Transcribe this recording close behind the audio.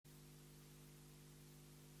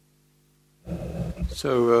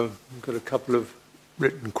So I've got a couple of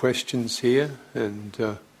written questions here,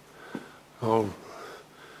 and I'll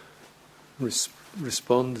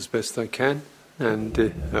respond as best I can. And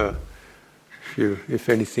if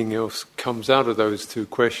anything else comes out of those two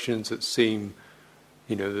questions that seem,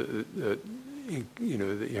 that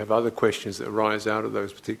you have other questions that arise out of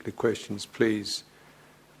those particular questions, please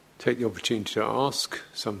take the opportunity to ask.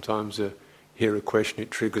 Sometimes hear a question,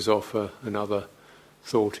 it triggers off another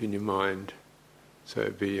thought in your mind. So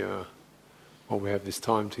it'd be, while we have this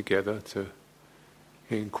time together to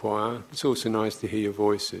inquire, it's also nice to hear your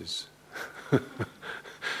voices.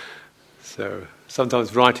 So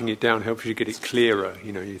sometimes writing it down helps you get it clearer,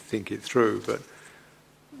 you think it through, but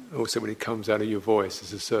also when it comes out of your voice,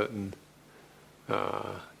 there's a certain,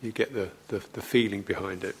 you get the feeling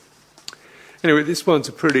behind it. Anyway, this one's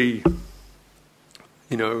a pretty,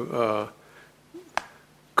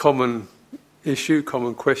 common issue,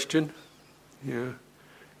 common question.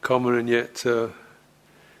 Common and yet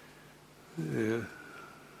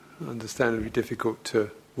understandably difficult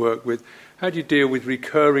to work with. How do you deal with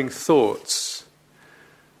recurring thoughts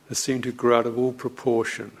that seem to grow out of all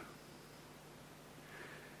proportion?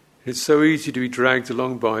 It's so easy to be dragged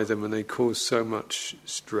along by them and they cause so much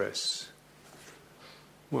stress.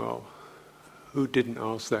 Well, who didn't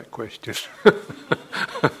ask that question?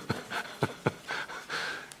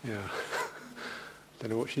 Yeah. Don't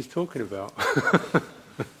know what she's talking about.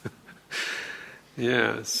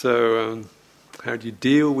 Yeah, so how do you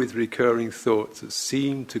deal with recurring thoughts that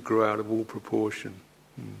seem to grow out of all proportion?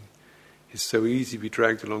 It's so easy to be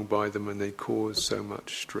dragged along by them and they cause so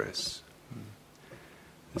much stress.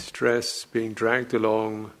 The stress, being dragged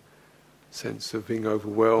along, sense of being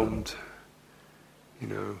overwhelmed,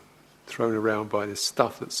 thrown around by this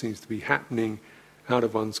stuff that seems to be happening out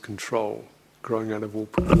of one's control, growing out of all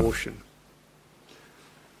proportion.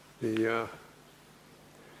 The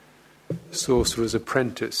sorcerer's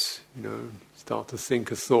apprentice, start to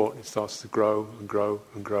think a thought, it starts to grow and grow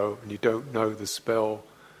and grow, and you don't know the spell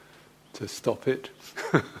to stop it.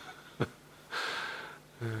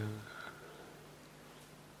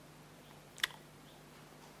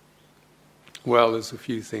 Well, there's a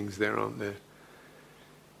few things there, aren't there?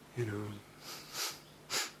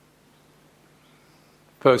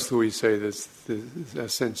 First of all, you say there's a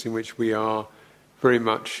sense in which we are very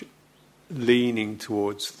much leaning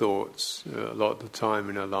towards thoughts a lot of the time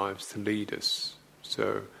in our lives to lead us.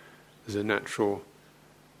 So there's a natural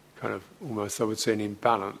kind of, almost I would say, an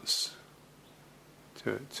imbalance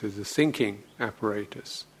to the thinking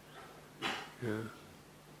apparatus.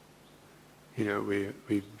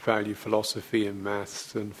 We value philosophy and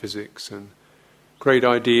maths and physics and great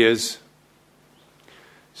ideas.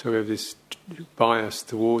 So we have this bias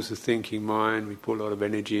towards the thinking mind, we put a lot of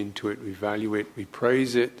energy into it, we value it, we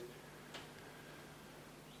praise it,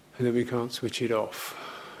 and then we can't switch it off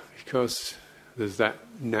because there's that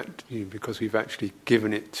because we've actually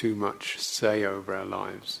given it too much say over our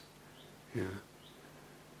lives.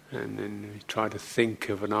 And then we try to think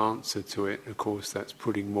of an answer to it, of course that's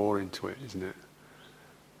putting more into it, isn't it?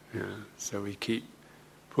 So we keep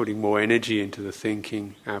putting more energy into the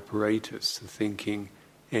thinking apparatus, the thinking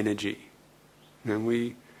energy.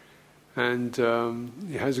 And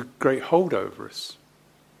it has a great hold over us.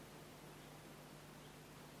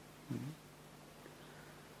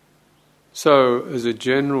 So, as a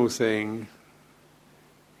general thing,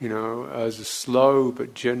 as a slow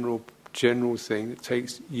but general thing that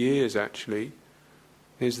takes years actually,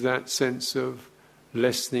 is that sense of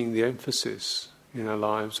lessening the emphasis in our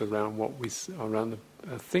lives around around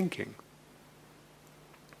the thinking.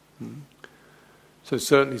 So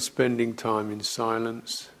certainly spending time in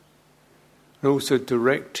silence, and also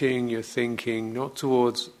directing your thinking not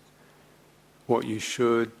towards what you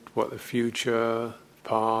should, what the future,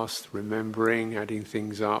 past, remembering, adding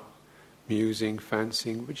things up, musing,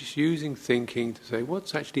 fancying, but just using thinking to say,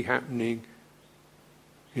 what's actually happening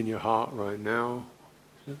in your heart right now?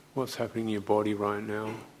 What's happening in your body right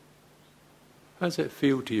now? How does it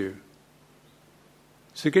feel to you?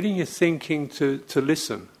 So getting your thinking to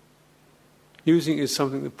listen. Using it as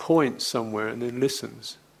something that points somewhere and then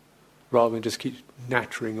listens, rather than just keeps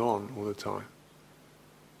nattering on all the time.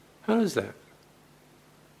 How is that?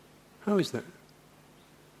 How is that?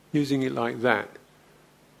 Using it like that.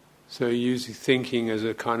 So using thinking as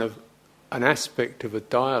a kind of an aspect of a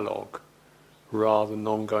dialogue, rather than an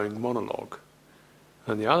ongoing monologue.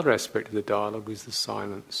 And the other aspect of the dialogue is the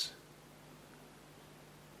silence.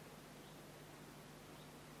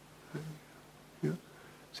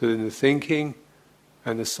 So then the thinking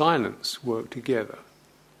and the silence work together.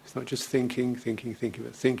 It's not just thinking,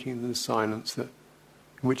 but thinking and the silence in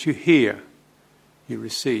which you hear you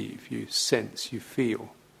receive, you sense, you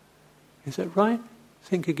feel. Is that right?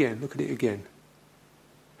 Think again, look at it again.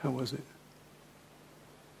 How was it?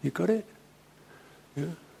 You got it?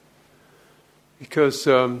 Yeah. Because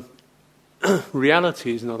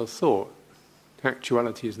reality is not a thought.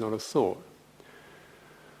 Actuality is not a thought.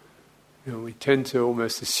 We tend to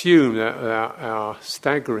almost assume that our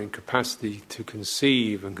staggering capacity to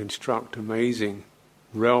conceive and construct amazing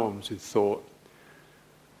realms with thought,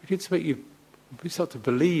 we start to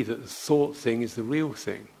believe that the thought thing is the real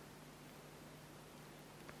thing.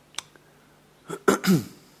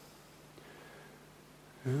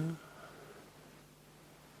 Yeah.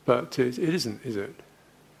 But it isn't, is it?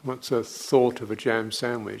 What's a thought of a jam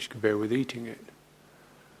sandwich compared with eating it?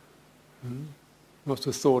 What's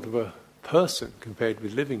the thought of a person compared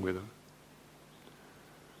with living with them?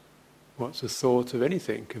 What's the thought of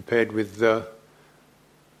anything compared with the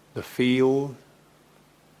feel,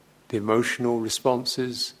 the emotional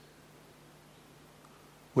responses,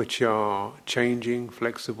 which are changing,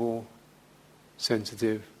 flexible,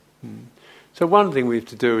 sensitive? So one thing we have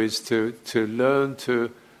to do is to learn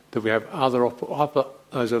that we have other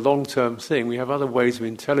as a long-term thing, we have other ways of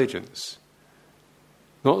intelligence.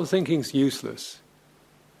 Not that thinking's useless,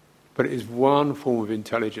 but it is one form of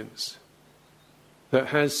intelligence that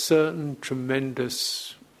has certain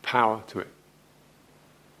tremendous power to it.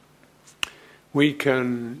 We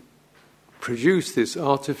can produce this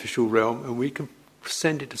artificial realm and we can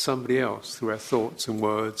send it to somebody else through our thoughts and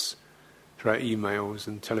words, through our emails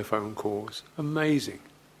and telephone calls. Amazing.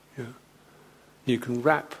 Yeah. You can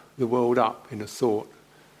wrap the world up in a thought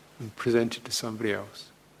and present it to somebody else.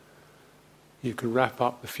 You can wrap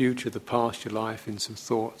up the future, the past, your life in some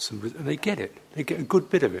thoughts, and they get it. They get a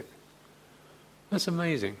good bit of it. That's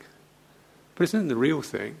amazing. But it isn't the real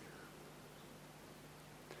thing.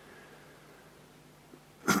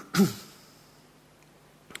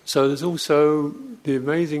 So there's also the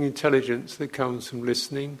amazing intelligence that comes from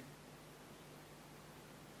listening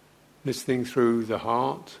through the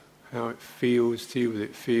heart, how it feels to you, that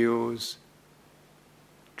it feels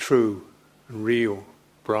true and real,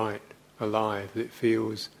 bright, alive, that it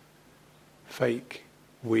feels fake,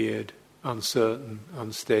 weird, uncertain,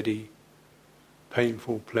 unsteady,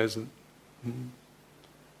 painful, pleasant.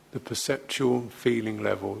 The perceptual feeling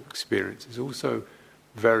level experience is also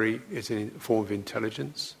is a form of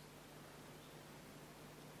intelligence.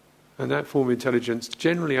 And that form of intelligence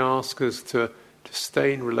generally asks us to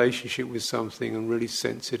stay in relationship with something and really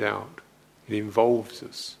sense it out. It involves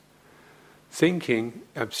us. Thinking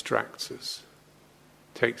abstracts us,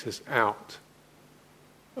 takes us out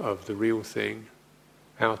of the real thing,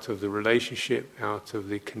 out of the relationship, out of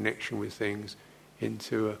the connection with things,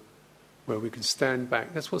 into where we can stand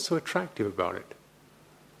back. That's what's so attractive about it.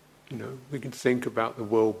 We can think about the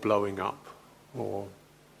world blowing up, or,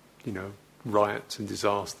 riots and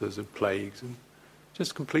disasters and plagues, and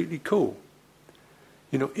just completely cool.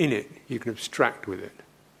 You're not in it, you can abstract with it.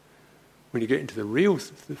 When you get into the real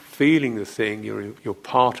feeling the thing, you're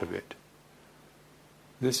part of it.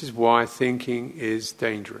 And this is why thinking is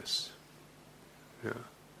dangerous. Yeah.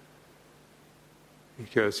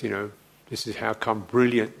 Because, this is how come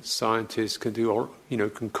brilliant scientists can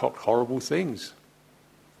concoct horrible things.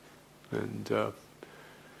 And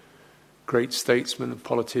great statesmen and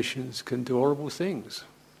politicians can do horrible things.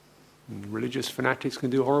 And religious fanatics can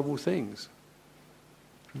do horrible things.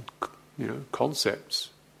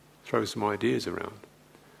 Concepts, throw some ideas around.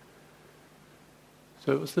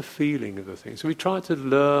 So it was the feeling of the thing. So we try to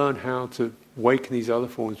learn how to awaken these other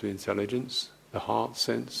forms of intelligence, the heart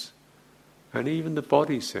sense, and even the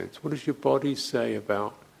body sense. What does your body say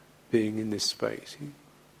about being in this space? You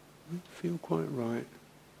feel quite right.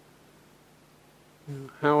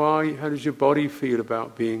 How are you? How does your body feel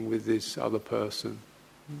about being with this other person?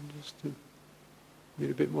 Just to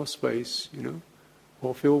need a bit more space,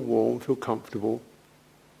 or feel warm, feel comfortable.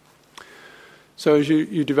 So as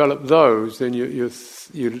you develop those, then you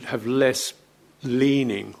have less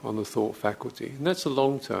leaning on the thought faculty, and that's a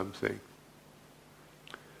long-term thing.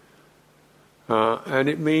 And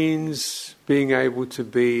it means being able to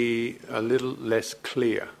be a little less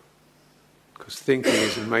clear, because thinking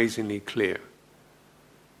is amazingly clear.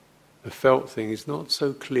 The felt thing is not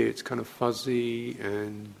so clear, it's kind of fuzzy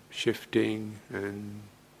and shifting and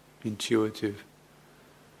intuitive.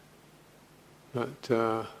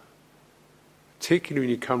 But particularly when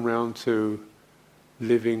you come round to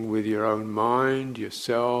living with your own mind,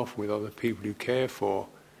 yourself, with other people you care for,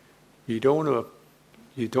 you don't want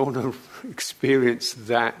to experience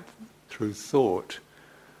that through thought.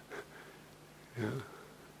 Yeah.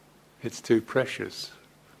 It's too precious.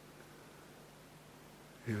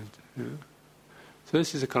 Yeah. So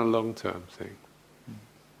this is a kind of long-term thing,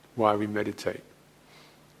 why we meditate.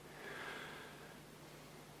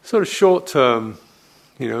 Sort of short-term,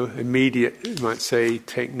 immediate, you might say,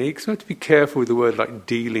 techniques. You have to be careful with the word like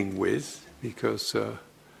dealing with, because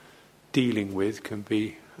dealing with can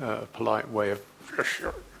be a polite way of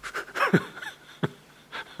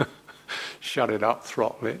shut it up,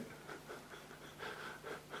 throttle it.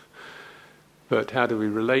 But how do we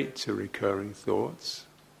relate to recurring thoughts?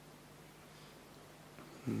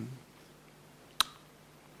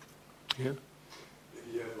 Yeah.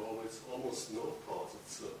 If you have almost no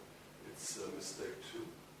thoughts, it's a mistake too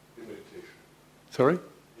in meditation. Sorry?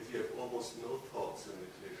 If you have almost no thoughts in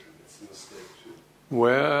meditation, it's a mistake too.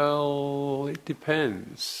 Well, it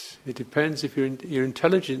depends. It depends if your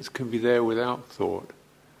intelligence can be there without thought.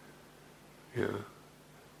 Yeah.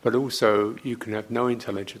 But also, you can have no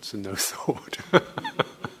intelligence and no thought.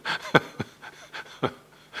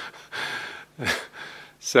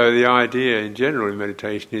 So the idea in general in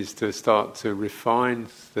meditation is to start to refine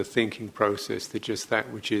the thinking process to just that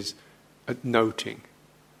which is noting.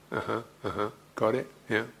 Got it?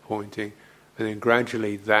 Yeah, pointing. And then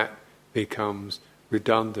gradually that becomes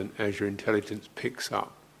redundant as your intelligence picks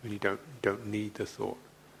up and you don't need the thought.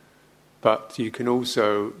 But you can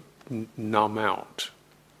also numb out,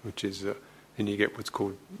 which is then you get what's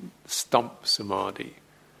called stump samadhi,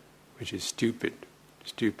 which is stupid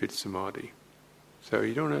samadhi. So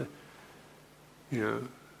you don't want to,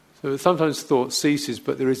 so sometimes thought ceases,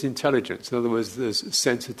 but there is intelligence. In other words, there's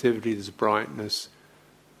sensitivity, there's brightness,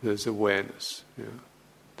 there's awareness.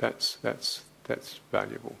 That's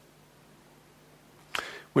valuable.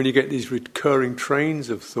 When you get these recurring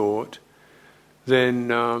trains of thought, then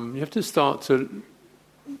you have to start to,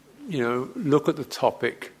 look at the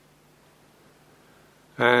topic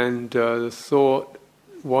and the thought,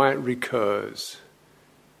 why it recurs.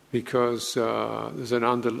 Because there's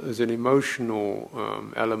an emotional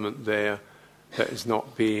element there that is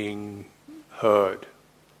not being heard.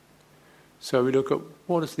 So we look at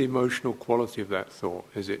what is the emotional quality of that thought.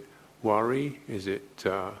 Is it worry? Is it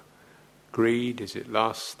greed? Is it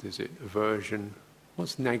lust? Is it aversion?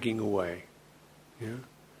 What's nagging away?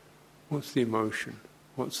 What's the emotion?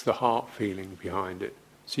 What's the heart feeling behind it?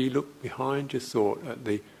 So you look behind your thought at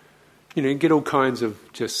the, you get all kinds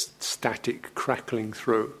of just static crackling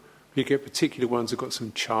through. You get particular ones that got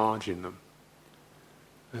some charge in them.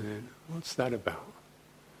 And then, what's that about?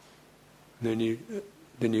 And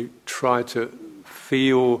then you try to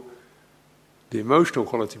feel the emotional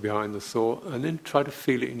quality behind the thought, and then try to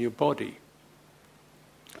feel it in your body.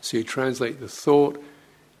 So you translate the thought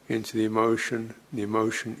into the emotion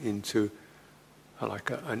into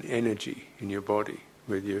an energy in your body,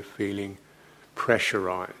 where you're feeling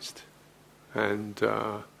pressurized and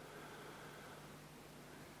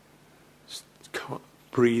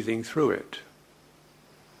breathing through it.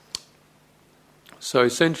 So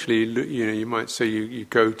essentially, you might say you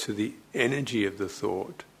go to the energy of the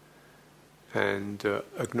thought and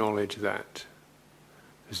acknowledge that.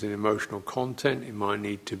 There's an emotional content. It might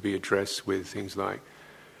need to be addressed with things like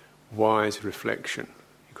wise reflection.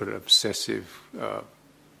 You've got an obsessive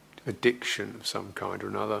addiction of some kind or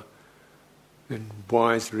another. Then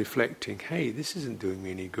wise reflecting, hey, this isn't doing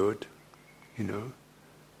me any good.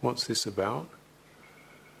 What's this about?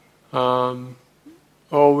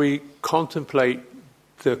 Or we contemplate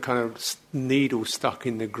the kind of needle stuck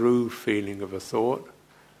in the groove feeling of a thought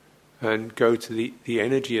and go to the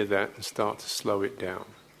energy of that and start to slow it down.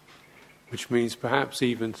 Which means perhaps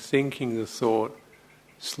even thinking the thought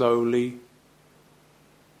slowly,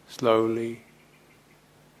 slower,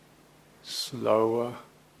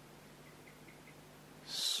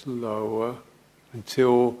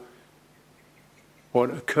 until what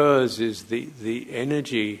occurs is the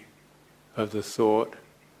energy of the thought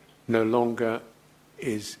no longer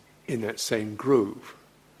is in that same groove.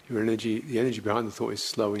 The energy behind the thought is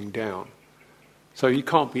slowing down. So you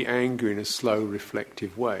can't be angry in a slow,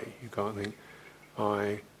 reflective way. You can't think,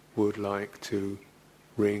 I would like to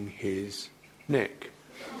wring his neck.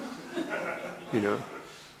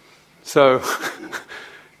 So,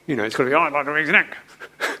 it's got to be, I'd like to wring his neck.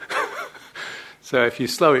 So if you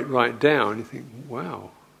slow it right down, you think, wow,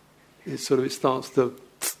 it starts to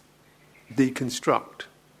deconstruct.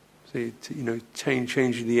 So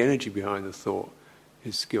changing the energy behind the thought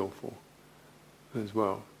is skillful as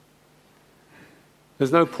well.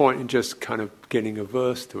 There's no point in just kind of getting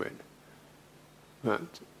averse to it.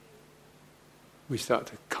 But we start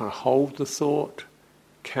to kind of hold the thought,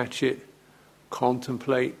 catch it,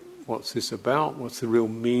 contemplate, what's this about? What's the real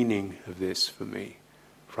meaning of this for me?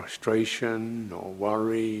 Frustration or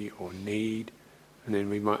worry or need? And then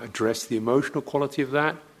we might address the emotional quality of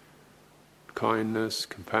that, kindness,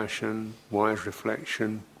 compassion, wise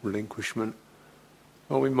reflection, relinquishment.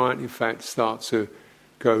 Or we might in fact start to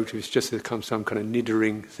go to, it's just some kind of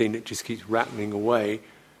niddering thing that just keeps rattling away,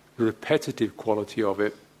 the repetitive quality of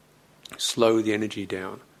it, slow the energy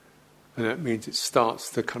down. And that means it starts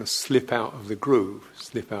to kind of slip out of the groove,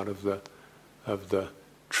 slip out of the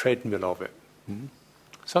treadmill of it.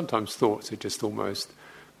 Sometimes thoughts are just almost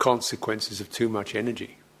consequences of too much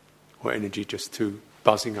energy, or energy just too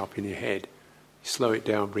buzzing up in your head. You slow it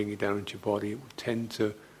down, bring it down into your body, it will tend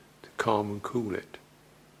to calm and cool it.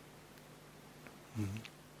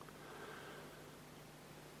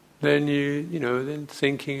 Then then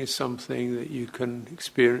thinking is something that you can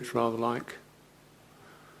experience rather like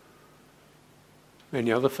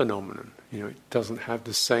any other phenomenon. It doesn't have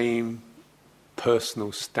the same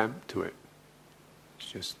personal stamp to it.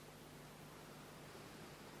 It's just,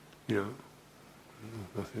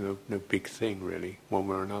 nothing, no big thing really, one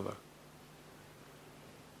way or another.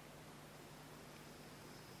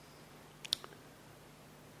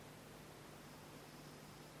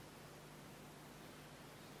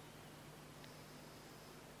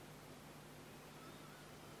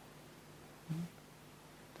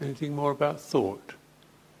 Anything more about thought,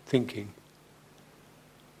 thinking?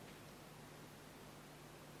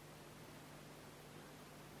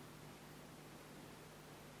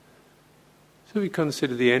 So we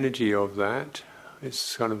consider the energy of that.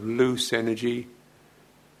 It's kind of loose energy.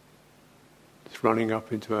 It's running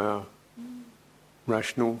up into our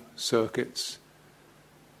rational circuits.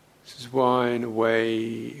 This is why, in a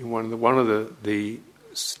way, one of the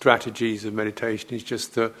strategies of meditation is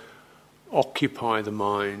just to occupy the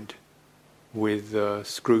mind with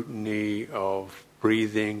scrutiny of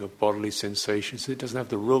breathing, of bodily sensations. It doesn't have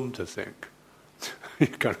the room to think.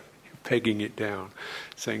 You're pegging it down,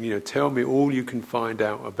 saying, tell me all you can find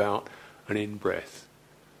out about an in-breath.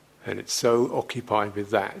 And it's so occupied with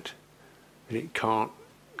that it can't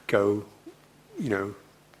go,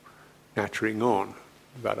 nattering on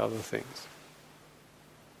about other things.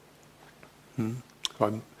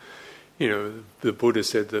 The Buddha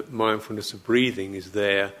said that mindfulness of breathing is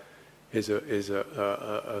a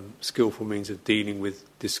skillful means of dealing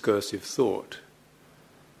with discursive thought.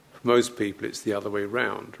 For most people, it's the other way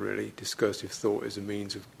round, really. Discursive thought is a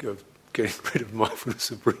means of getting rid of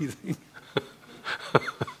mindfulness of breathing.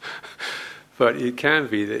 But it can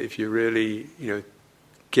be that if you really,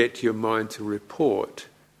 get your mind to report,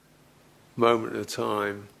 moment at a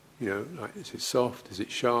time, like, is it soft? Is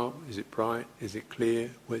it sharp? Is it bright? Is it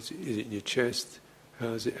clear? Is it in your chest?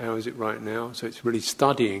 How is it right now? So it's really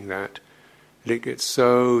studying that it gets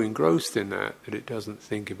so engrossed in that it doesn't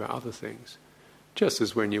think about other things. Just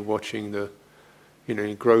as when you're watching the,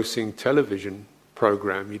 engrossing television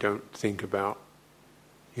program, you don't think about,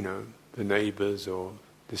 the neighbours or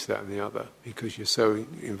this, that, and the other, because you're so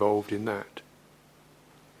involved in that.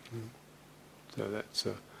 So that's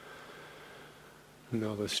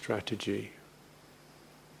another strategy.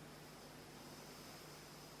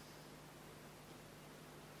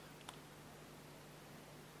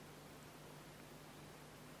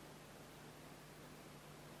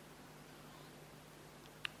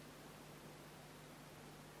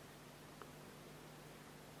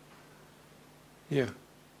 Yeah. I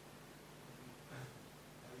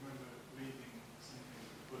remember reading something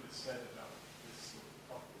the Buddha said about this sort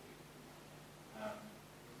of topic,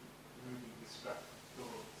 removing distracted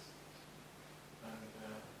thoughts, and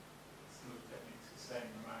some of the techniques he's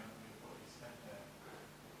saying remind me of what he said there.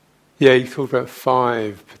 Yeah, you talked about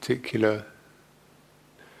 5 particular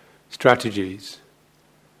strategies.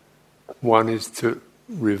 One is to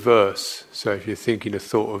reverse. So if you're thinking a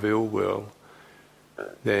thought of ill will,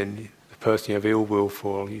 then the person you have ill will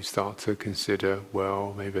for, you start to consider,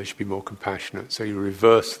 well, maybe I should be more compassionate. So you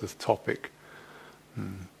reverse the topic.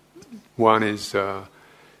 One is to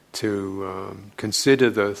consider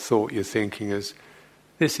the thought you're thinking as,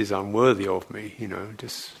 this is unworthy of me,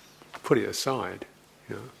 just put it aside.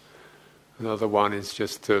 Another one is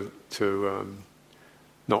just to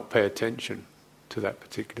not pay attention to that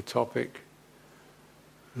particular topic.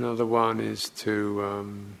 Another one is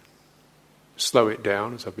to slow it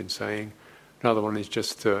down, as I've been saying. Another one is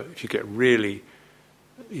just to, if you get really,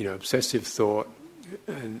 obsessive thought,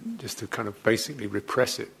 and just to kind of basically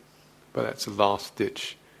repress it. But that's a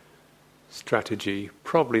last-ditch strategy,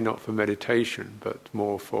 probably not for meditation, but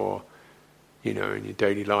more for, in your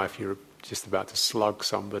daily life, you're just about to slug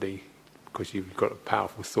somebody because you've got a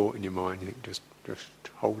powerful thought in your mind. You think, just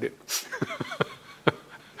hold it.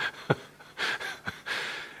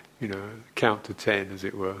 Count to 10, as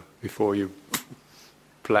it were, before you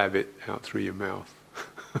blab it out through your mouth.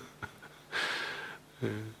 Yeah.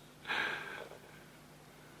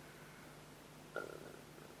 I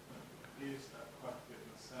use that quite a bit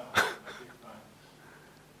myself, and I do find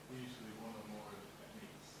usually one or more of the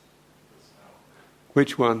techniques does help.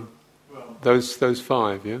 Which one? Well, Those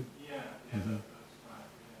five, yeah? yeah, Mm-hmm. those five,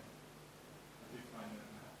 yeah. I do find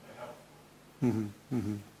that they help. Mm-hmm.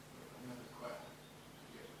 Mm-hmm. I never quite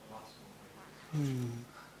get the last one. Mm.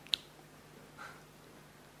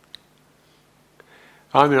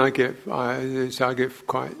 I mean, I get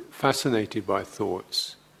quite fascinated by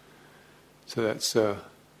thoughts. So that's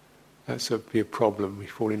be a problem. We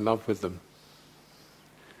fall in love with them.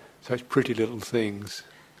 Such pretty little things.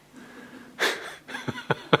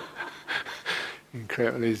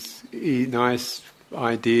 Incredible, these nice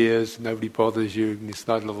ideas. Nobody bothers you. And these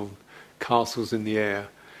like little castles in the air,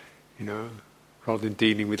 you know, rather than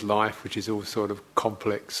dealing with life, which is all sort of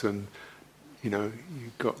complex and. You know,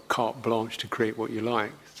 you've got carte blanche to create what you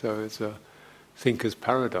like. So it's a thinker's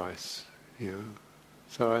paradise, you know.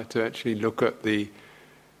 So I had to actually look at the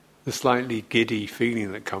slightly giddy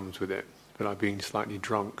feeling that comes with it, but I'm being slightly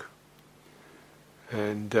drunk.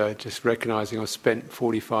 And just recognizing I spent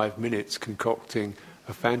 45 minutes concocting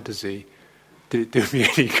a fantasy, did it do me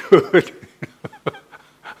any good?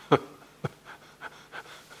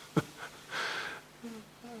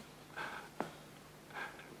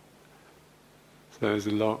 So there's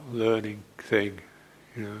a lot learning thing,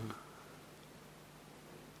 you know.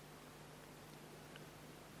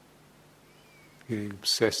 Getting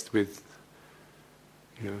obsessed with,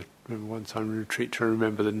 you know, remember one time in retreat trying to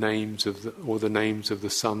remember the names of the names of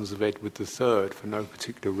the sons of Edward III for no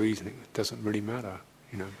particular reason. It doesn't really matter,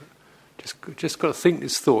 you know. But just got to think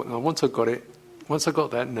this thought. Now once I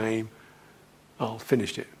got that name, I'll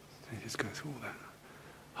finish it. And just go through all that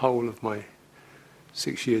whole of my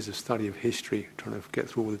 6 years of study of history, trying to get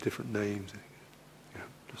through all the different names. You know,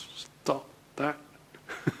 just stop that.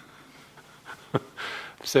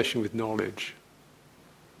 Obsession with knowledge.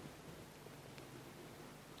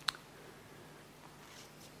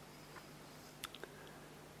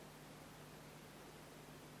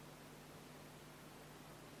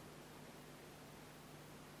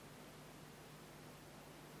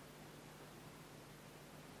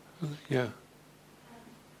 Yeah.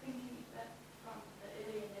 Thinking that from the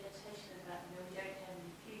earlier meditation about, you know, we don't have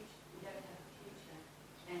any future, we don't have a future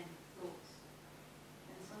and thoughts.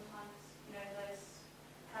 And sometimes, you know, those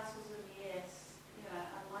castles in the air, you know,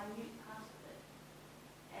 a minute part of it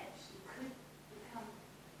actually could become,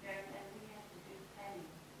 you know, and we have to do planning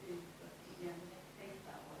to, you know, we have to think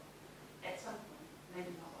about what, at some point,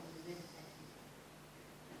 maybe not while we're meditating,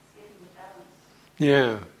 but it's getting the balance.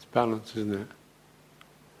 Yeah, it's balance, isn't it?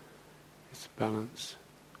 It's balance.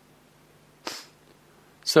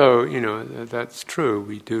 So, you know, that's true.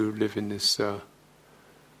 We do live in this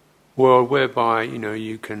world whereby, you know,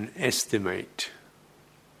 you can estimate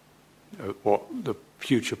what the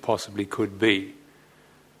future possibly could be.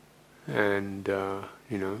 And,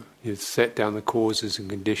 you know, you set down the causes and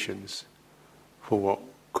conditions for what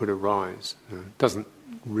could arise. It doesn't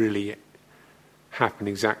really happen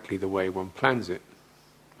exactly the way one plans it,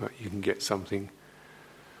 but you can get something.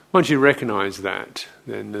 Once you recognize that,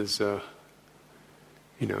 then there's you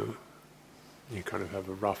know, you kind of have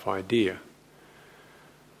a rough idea.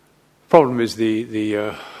 Problem is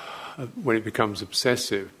when it becomes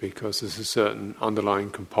obsessive, because there's a certain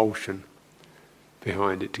underlying compulsion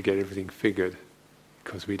behind it to get everything figured,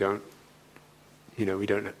 because we don't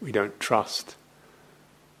trust,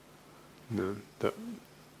 you know, that,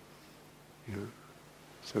 you know,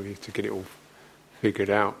 so we have to get it all figured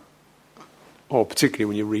out. Or particularly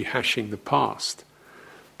when you're rehashing the past,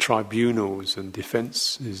 tribunals and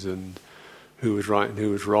defences and who was right and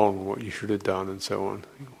who was wrong, what you should have done and so on.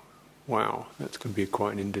 Wow, that's going to be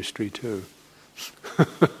quite an industry too.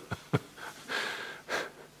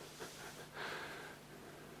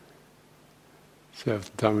 So at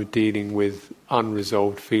the time we're dealing with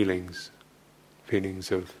unresolved feelings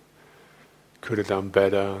of could have done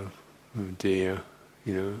better, oh dear,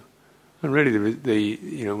 you know. And really,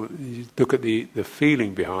 you know, you look at the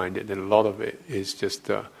feeling behind it, then a lot of it is just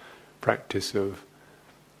a practice of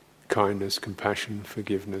kindness, compassion,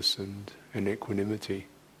 forgiveness, and equanimity.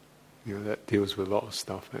 You know, that deals with a lot of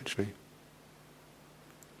stuff, actually.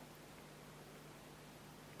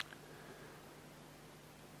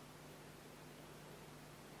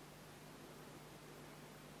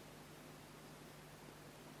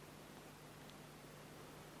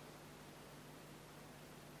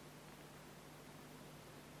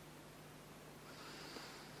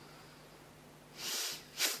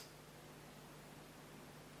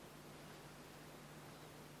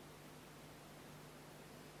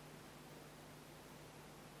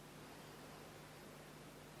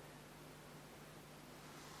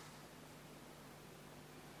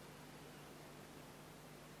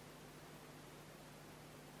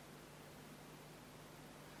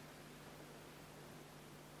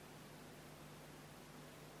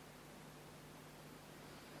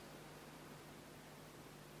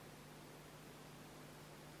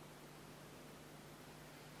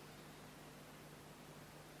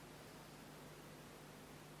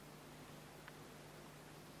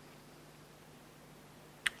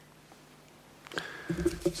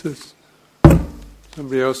 So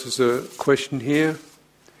somebody else has a question here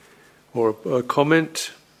or a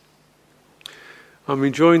comment. I'm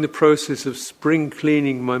enjoying the process of spring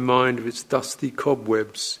cleaning my mind of its dusty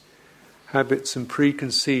cobwebs, habits and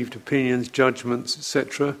preconceived opinions, judgments,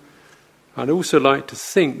 etc. I'd also like to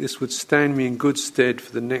think this would stand me in good stead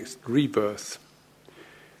for the next rebirth.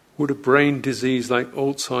 Would a brain disease like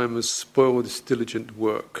Alzheimer's spoil this diligent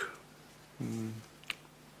work?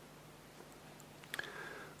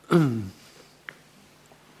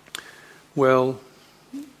 Well,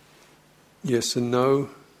 yes and no.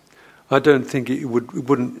 I don't think it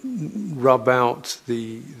wouldn't rub out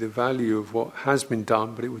the value of what has been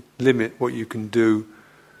done, but it would limit what you can do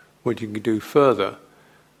further.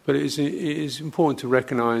 But it is important to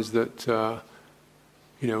recognise that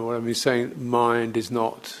what I'm saying. Mind is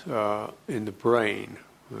not in the brain.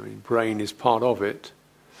 I mean, brain is part of it.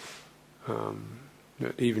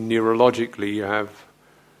 Even neurologically, you have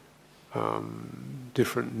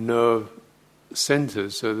different nerve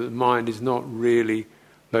centres, so that the mind is not really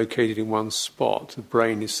located in one spot. The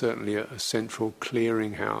brain is certainly a central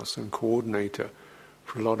clearinghouse and coordinator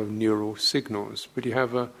for a lot of neural signals. But you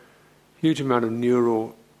have a huge amount of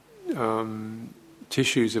neural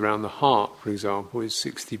tissues around the heart, for example, is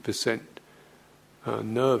 60%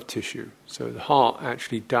 nerve tissue. So the heart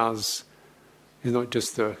actually is not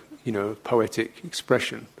just a poetic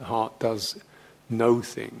expression. The heart does know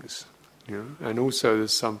things, and also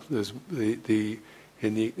there's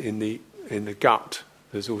in the gut.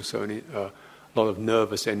 There's also a lot of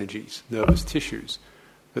nervous energies, nervous tissues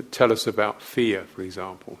that tell us about fear, for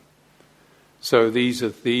example. So these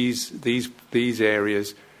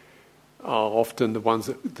areas are often the ones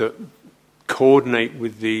that coordinate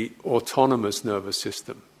with the autonomous nervous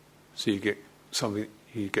system. So you get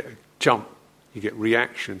a jump, you get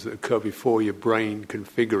reactions that occur before your brain can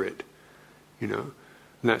figure it, and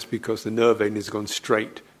that's because the nerve end has gone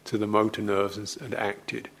straight to the motor nerves and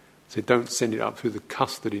acted. So don't send it up through the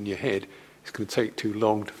custard in your head. It's going to take too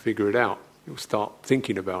long to figure it out. You'll start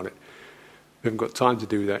thinking about it. We haven't got time to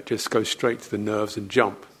do that. Just go straight to the nerves and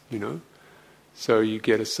jump, So you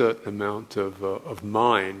get a certain amount of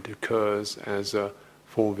mind occurs as a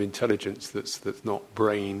form of intelligence that's not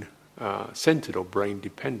brain centered or brain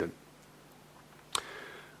dependent.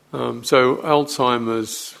 So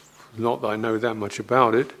Alzheimer's, not that I know that much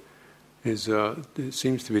about it, it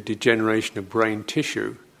seems to be a degeneration of brain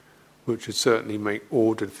tissue, which would certainly make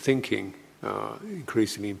ordered thinking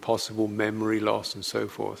increasingly impossible, memory loss and so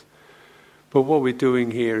forth. But what we're doing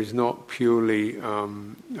here is not purely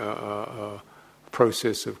a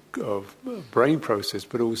process of brain process,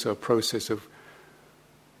 but also a process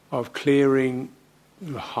of clearing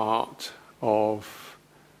the heart of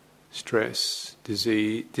stress,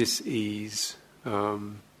 disease, dis-ease,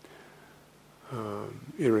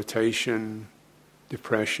 irritation,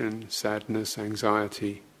 depression, sadness,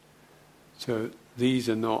 anxiety. So these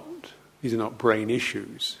are not brain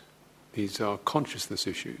issues. These are consciousness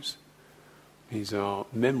issues. These are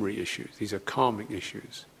memory issues. These are karmic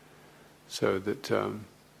issues. So that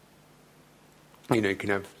you can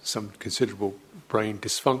have some considerable brain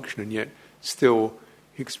dysfunction and yet still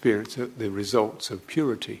experience the results of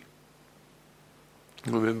purity. I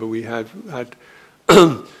remember we had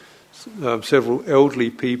several elderly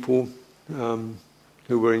people who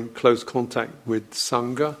were in close contact with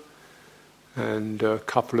Sangha. And a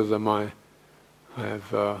couple of them I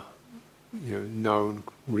have known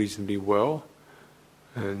reasonably well,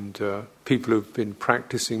 and people who've been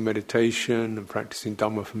practicing meditation and practicing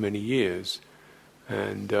Dhamma for many years,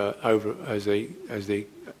 and as they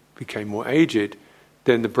became more aged,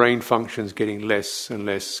 then the brain functions getting less and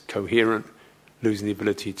less coherent, losing the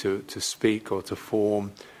ability to speak or to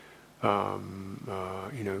form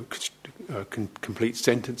complete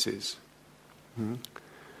sentences.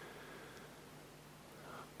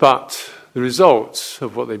 But the results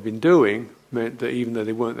of what they'd been doing meant that even though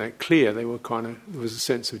they weren't that clear, there was a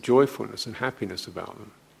sense of joyfulness and happiness about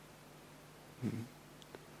them.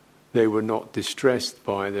 They were not distressed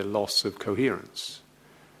by the loss of coherence.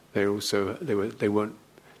 They didn't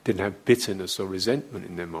have bitterness or resentment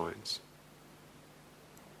in their minds.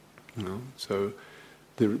 So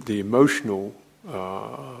the emotional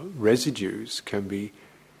residues can be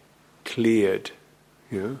cleared.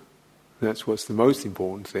 That's what's the most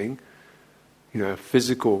important thing. The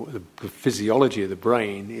physiology of the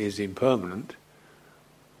brain is impermanent.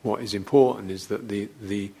 What is important is that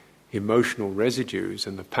the emotional residues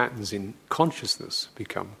and the patterns in consciousness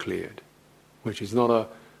become cleared, which is not a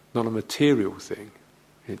material thing.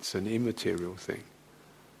 It's an immaterial thing.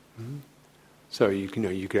 So you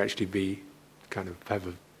could actually have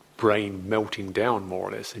a brain melting down more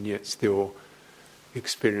or less, and yet still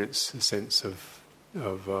experience a sense of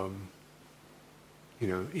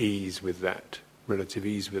ease with that, relative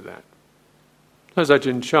ease with that. As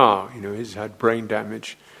Ajahn Chah, he's had brain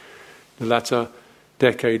damage. The latter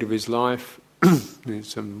decade of his life,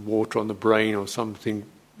 some water on the brain or something,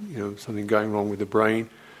 something going wrong with the brain,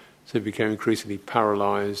 so he became increasingly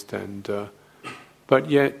paralysed, but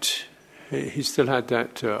yet he still had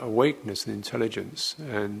that awakeness and intelligence,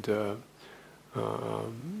 and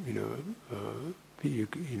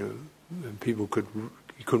and people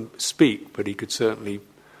he couldn't speak, but he could certainly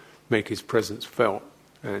make his presence felt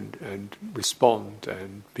and respond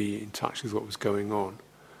and be in touch with what was going on.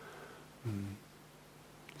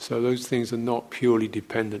 So those things are not purely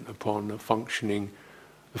dependent upon the functions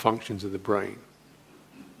of the brain.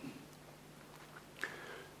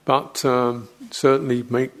 But certainly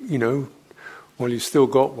while you've still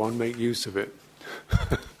got one, make use of it,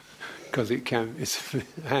 because it's a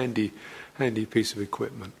handy piece of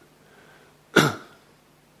equipment.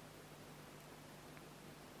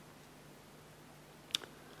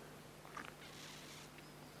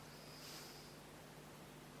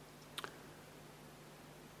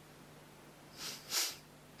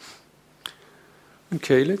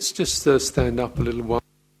 Okay, let's just stand up a little while.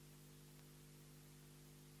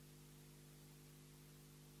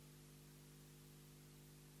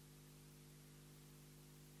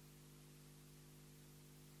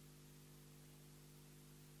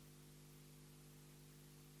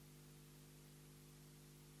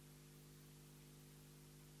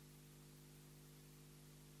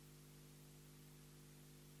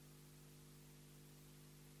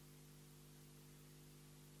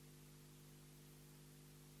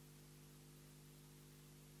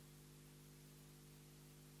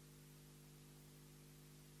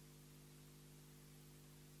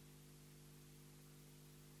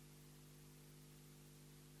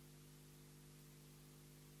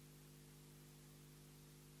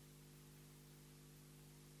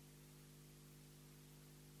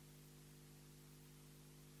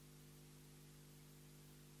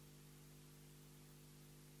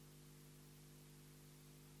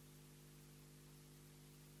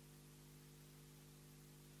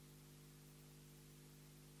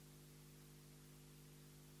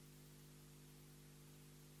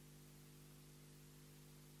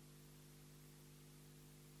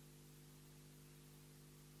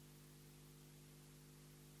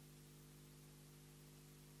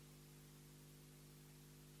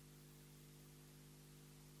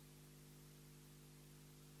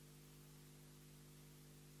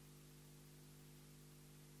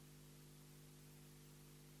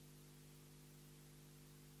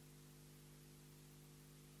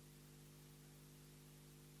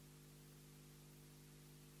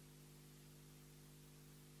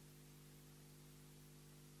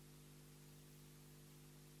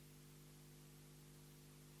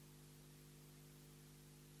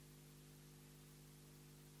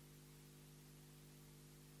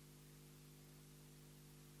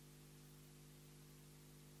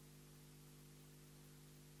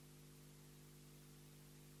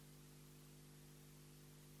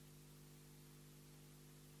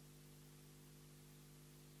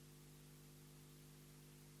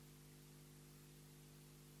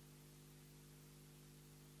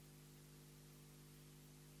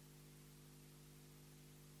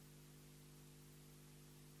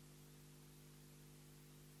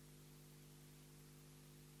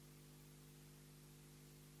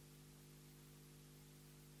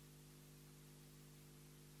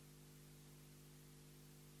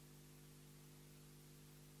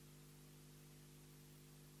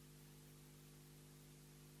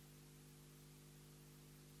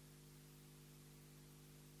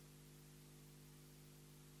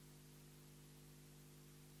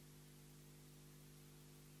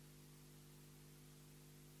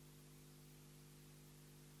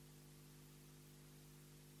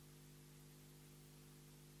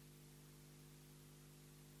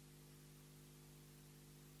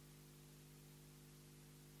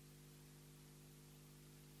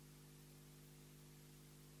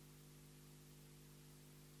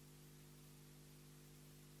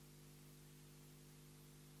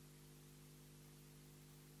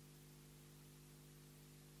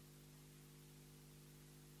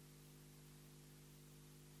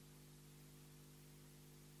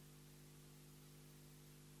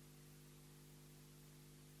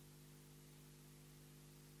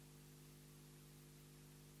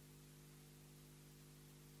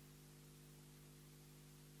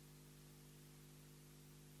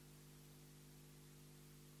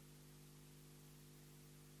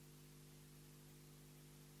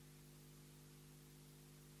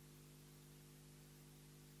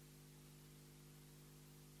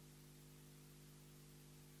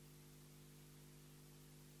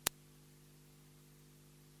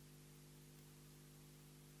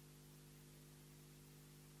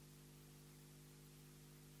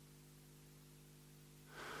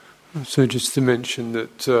 So just to mention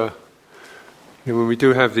that when we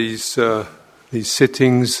do have these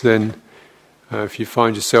sittings, then if you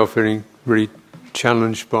find yourself feeling really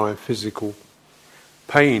challenged by physical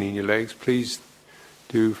pain in your legs, please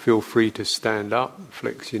do feel free to stand up,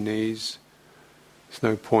 flex your knees. There's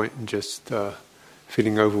no point in just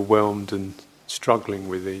feeling overwhelmed and struggling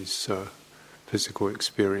with these physical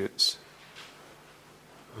experience.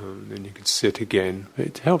 Then you can sit again.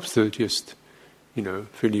 It helps to just,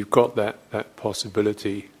 feel you've got that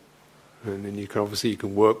possibility, and then you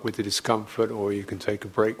can work with the discomfort, or you can take a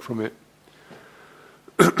break from it,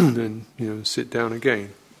 and sit down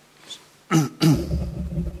again.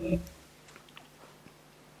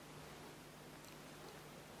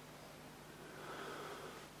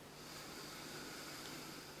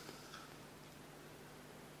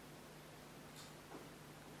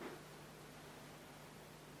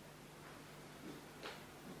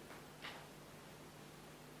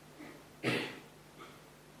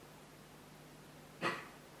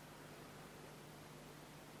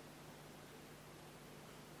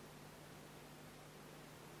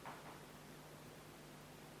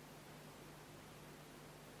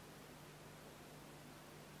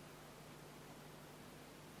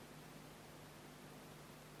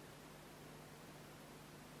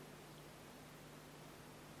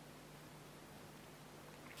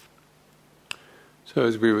 So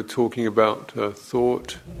as we were talking about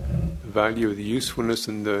thought, the value, the usefulness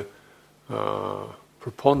and the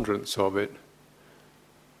preponderance of it,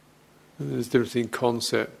 there's a difference between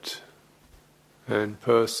concept and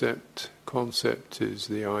percept. Concept is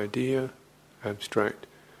the idea, abstract.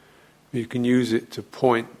 You can use it to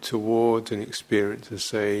point towards an experience and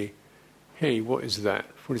say, hey, what is that?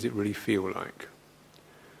 What does it really feel like?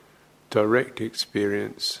 Direct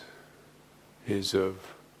experience is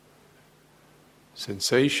of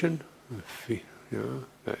sensation,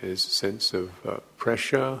 that is a sense of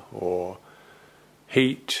pressure or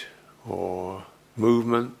heat or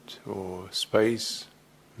movement or space.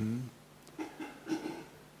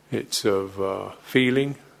 It's of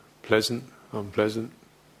feeling, pleasant, unpleasant.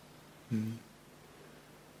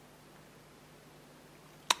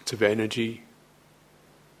 It's of energy,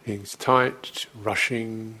 things tight,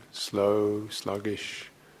 rushing, slow,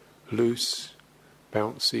 sluggish, loose,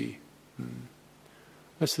 bouncy.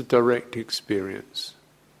 That's the direct experience.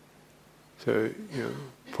 So,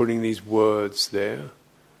 putting these words there.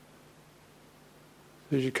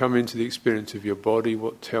 As you come into the experience of your body,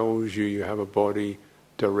 what tells you you have a body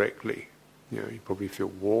directly? You probably feel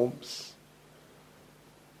warmth,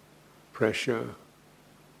 pressure,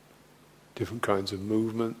 different kinds of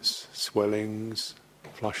movements, swellings,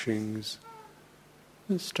 flushings.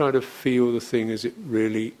 Let's try to feel the thing as it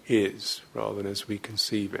really is, rather than as we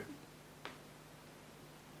conceive it.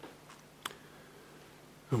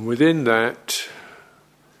 And within that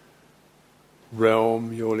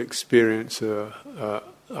realm, you'll experience a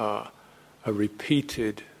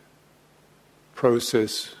repeated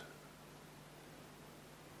process,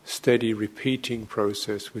 steady repeating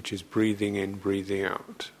process, which is breathing in, breathing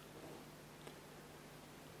out.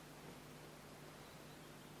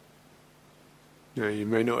 You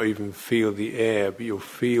may not even feel the air, but you'll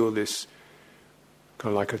feel this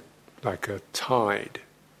kind of like a tide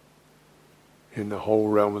in the whole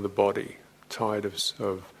realm of the body, tide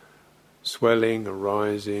of swelling,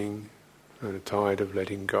 arising, and a tide of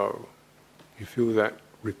letting go. You feel that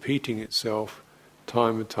repeating itself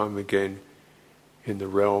time and time again in the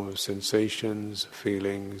realm of sensations,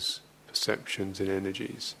 feelings, perceptions and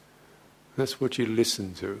energies. That's what you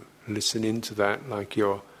listen to. Listen into that like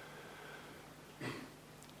you're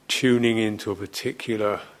tuning into a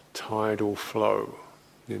particular tidal flow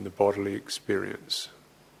in the bodily experience.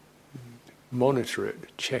 Monitor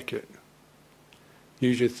it, check it.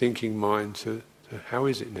 Use your thinking mind to how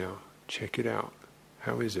is it now? Check it out.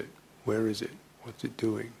 How is it? Where is it? What's it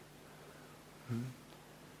doing?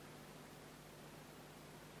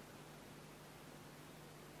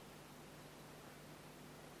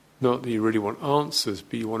 Not that you really want answers,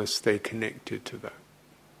 but you want to stay connected to that.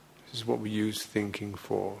 This is what we use thinking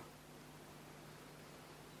for.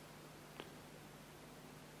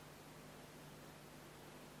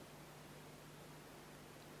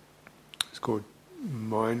 It's called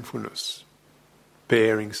mindfulness,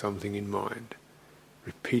 bearing something in mind,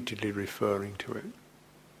 repeatedly referring to it.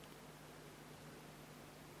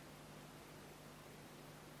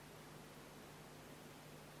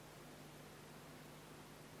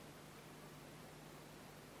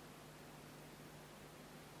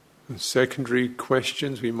 And secondary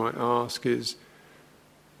questions we might ask is,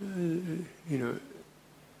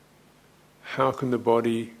 how can the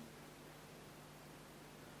body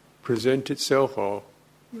present itself or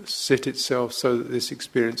sit itself so that this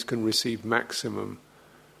experience can receive maximum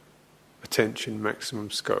attention, maximum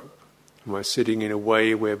scope? Am I sitting in a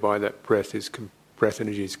way whereby that breath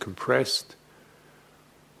energy is compressed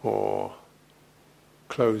or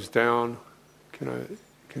closed down? Is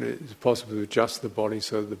it possible to adjust the body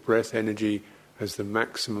so that the breath energy has the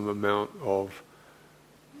maximum amount of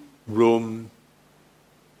room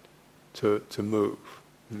to move?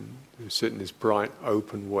 You sit in this bright,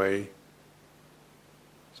 open way,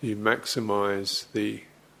 so you maximize the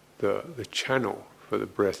channel for the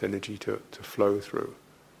breath energy to flow through.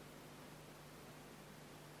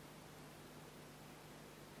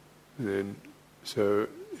 And then, so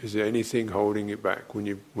is there anything holding it back when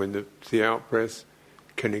the out breath?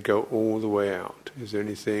 Can it go all the way out? Is there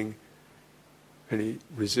any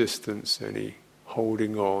resistance, any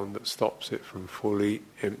holding on that stops it from fully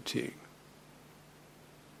emptying?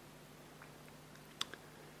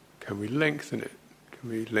 Can we lengthen it? Can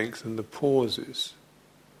we lengthen the pauses?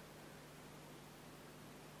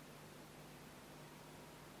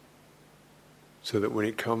 So that when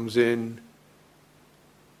it comes in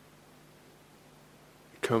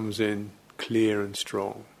clear and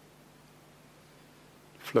strong,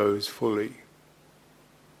 flows fully.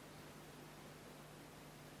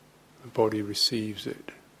 The body receives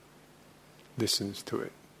it, listens to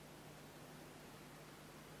it.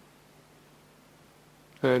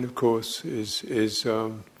 And of course is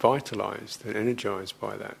vitalized and energized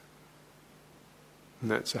by that.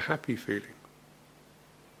 And that's a happy feeling.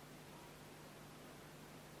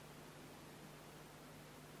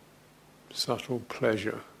 Subtle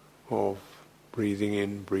pleasure of breathing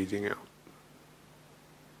in, breathing out.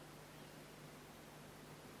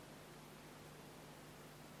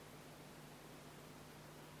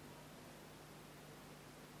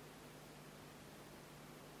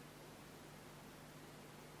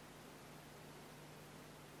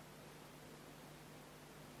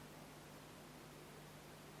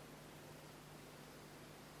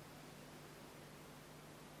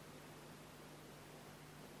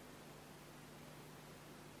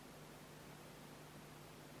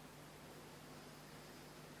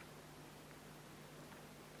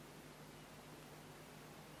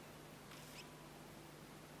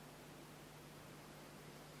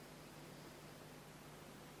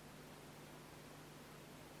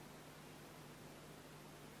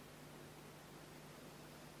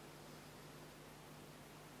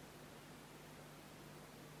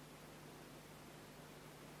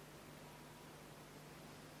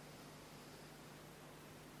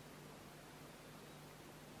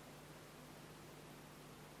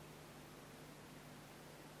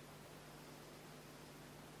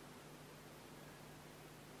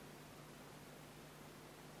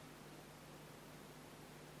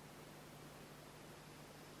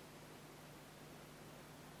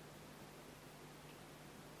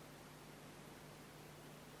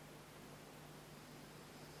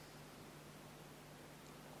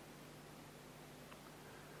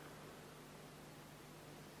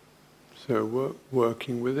 So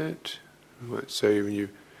working with it, let's say when you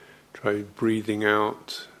try breathing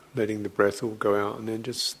out, letting the breath all go out, and then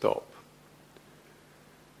just stop.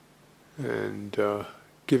 And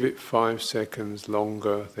give it 5 seconds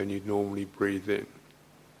longer than you'd normally breathe in.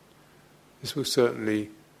 This will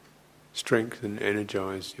certainly strengthen,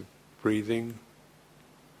 energize your breathing.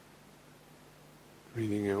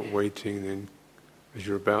 Breathing out, waiting, then as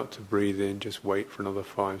you're about to breathe in, just wait for another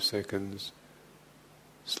 5 seconds.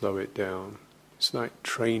 Slow it down. It's like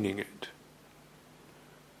training it.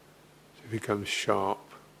 So it becomes sharp.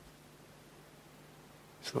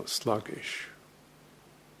 It's not sluggish.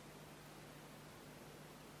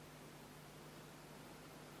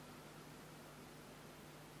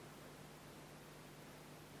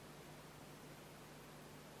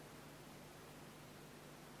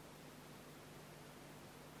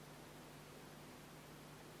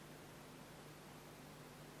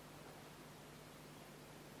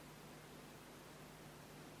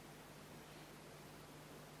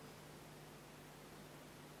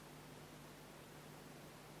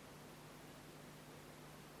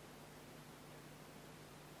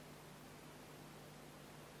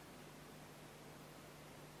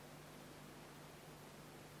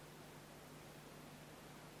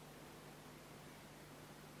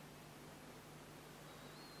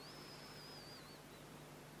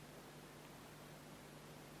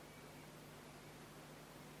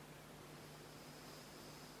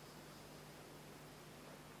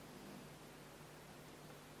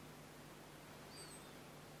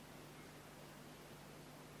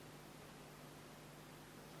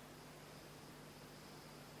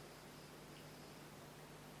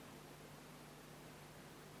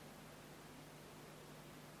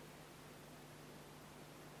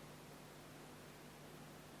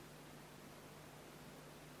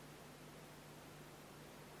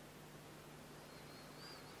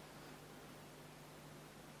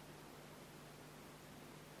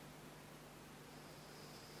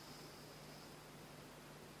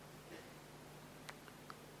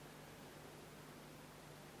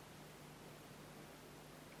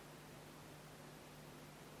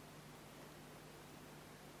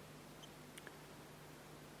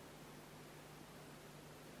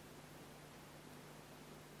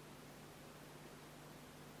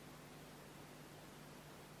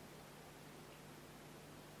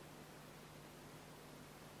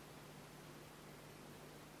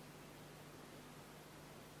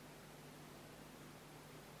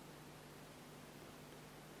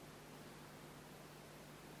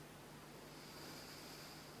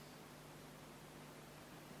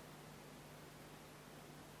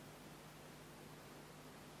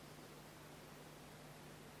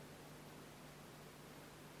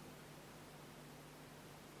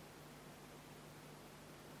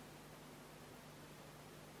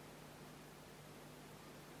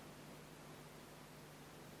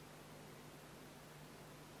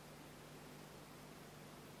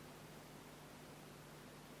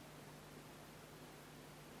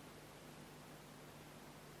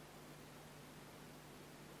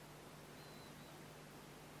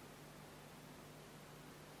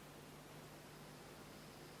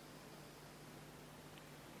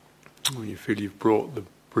 When you feel you've brought the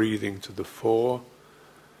breathing to the fore,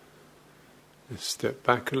 just step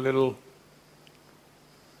back a little.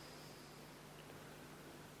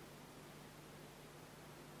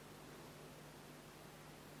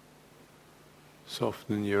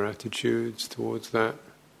 Soften your attitudes towards that.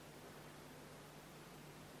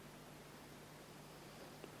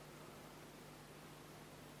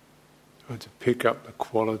 Try to pick up the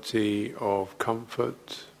quality of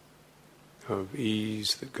comfort, of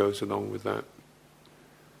ease that goes along with that.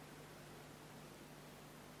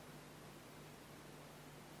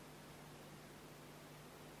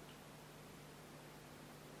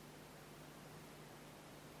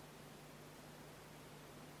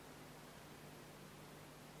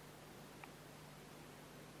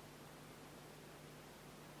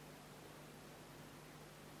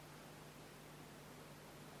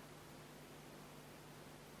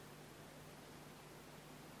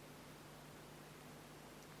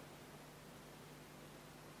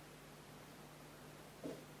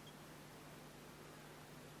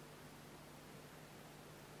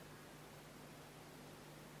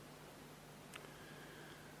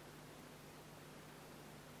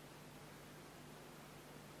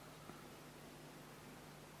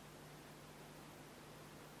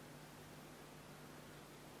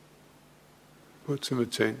 Put some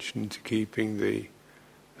attention to keeping the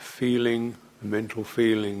feeling, the mental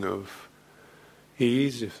feeling of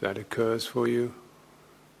ease, if that occurs for you,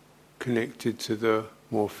 connected to the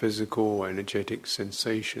more physical, energetic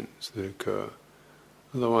sensations that occur.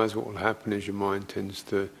 Otherwise what will happen is your mind tends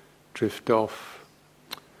to drift off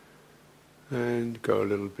and go a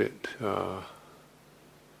little bit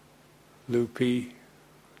loopy,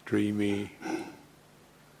 dreamy.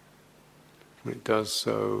 When it does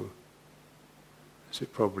so, as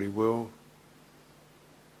it probably will,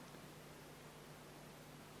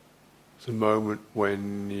 it's a moment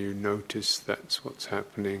when you notice that's what's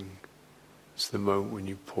happening. It's the moment when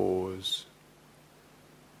you pause.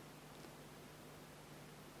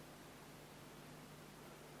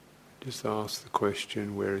 Just ask the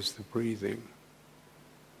question, where is the breathing?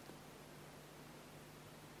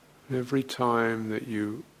 And every time that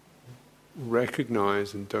you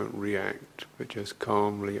recognize and don't react, but just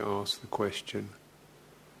calmly ask the question,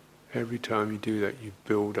 every time you do that, you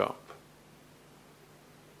build up.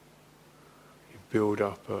 You build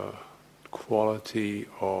up a quality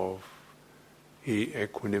of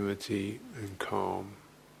equanimity and calm.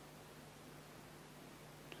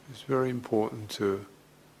 It's very important to,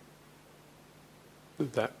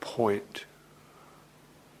 at that point,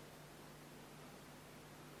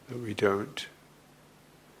 that we don't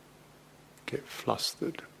get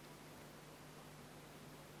flustered.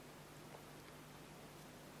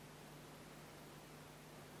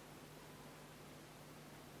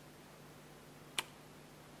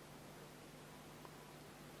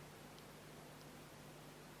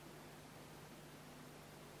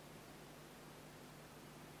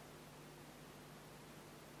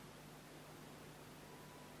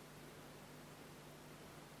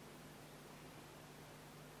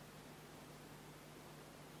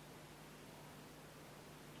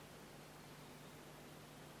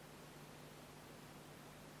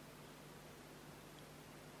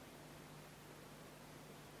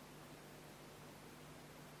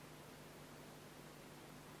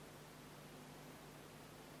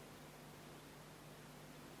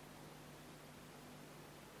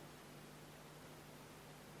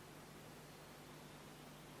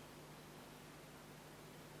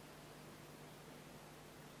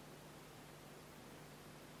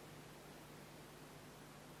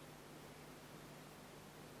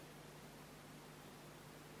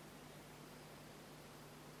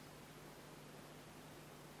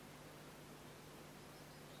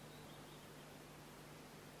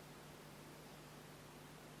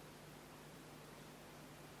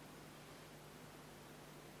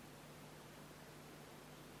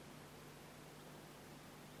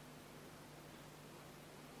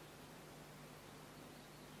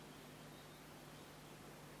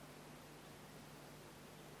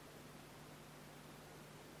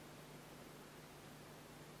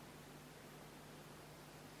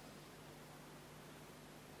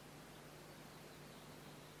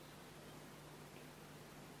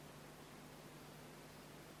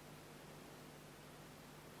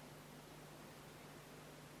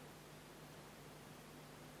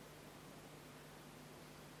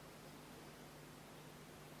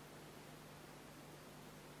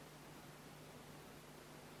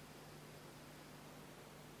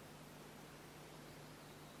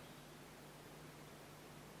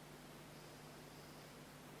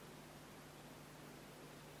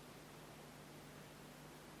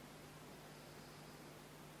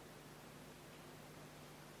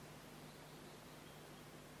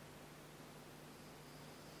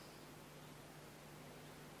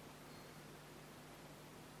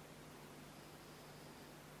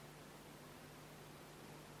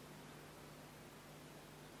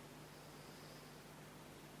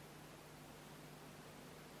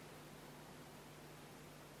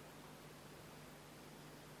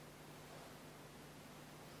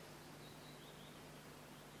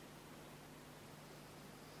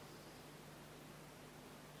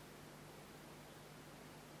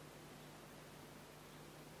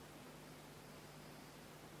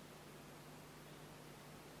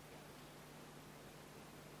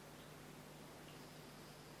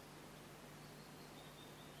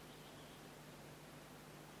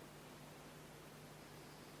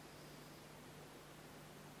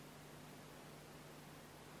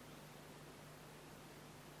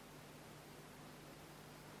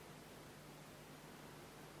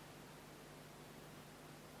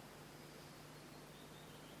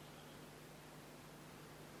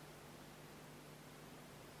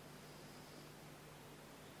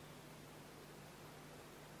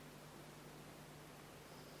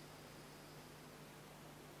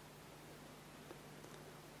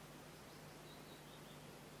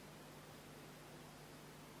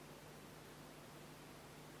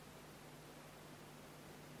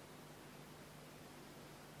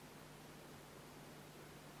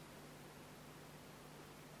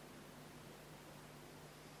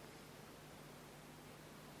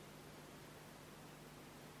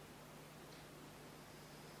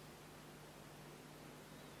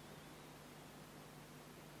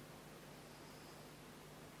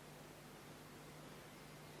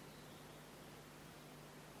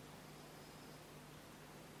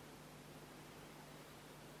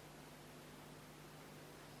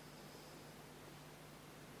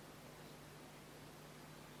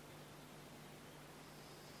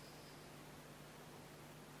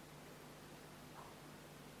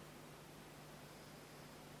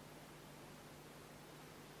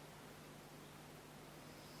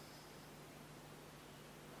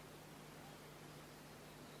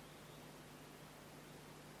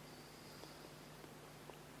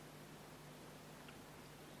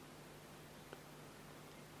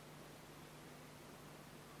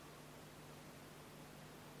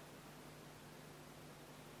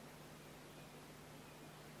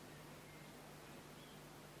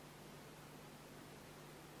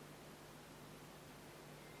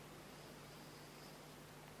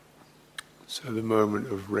 So the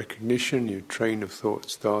moment of recognition, your train of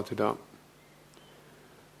thought started up.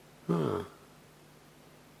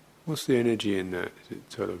 What's the energy in that? Is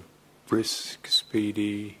it sort of brisk,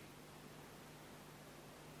 speedy?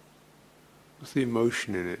 What's the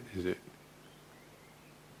emotion in it? Is it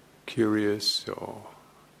curious or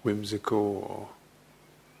whimsical or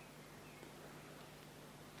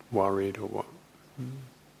worried or what?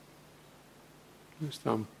 Just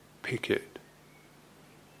unpick it.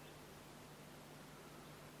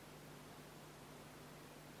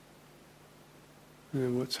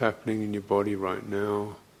 And what's happening in your body right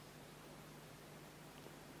now?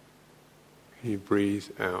 Can you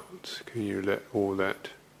breathe out? Can you let all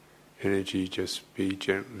that energy just be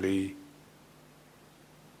gently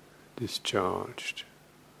discharged?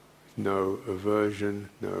 No aversion,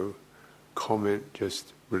 no comment,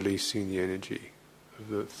 just releasing the energy of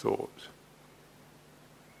the thought.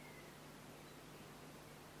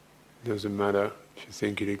 It doesn't matter if you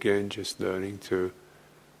think it again, just learning to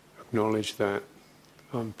acknowledge that,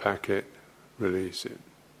 unpack it, release it.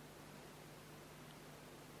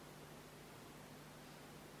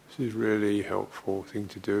 This is really a helpful thing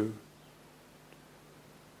to do.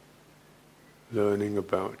 Learning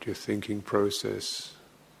about your thinking process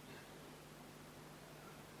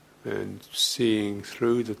and seeing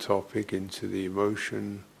through the topic into the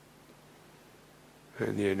emotion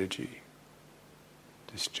and the energy.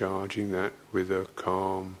 Discharging that with a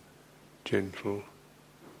calm, gentle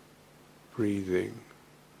breathing.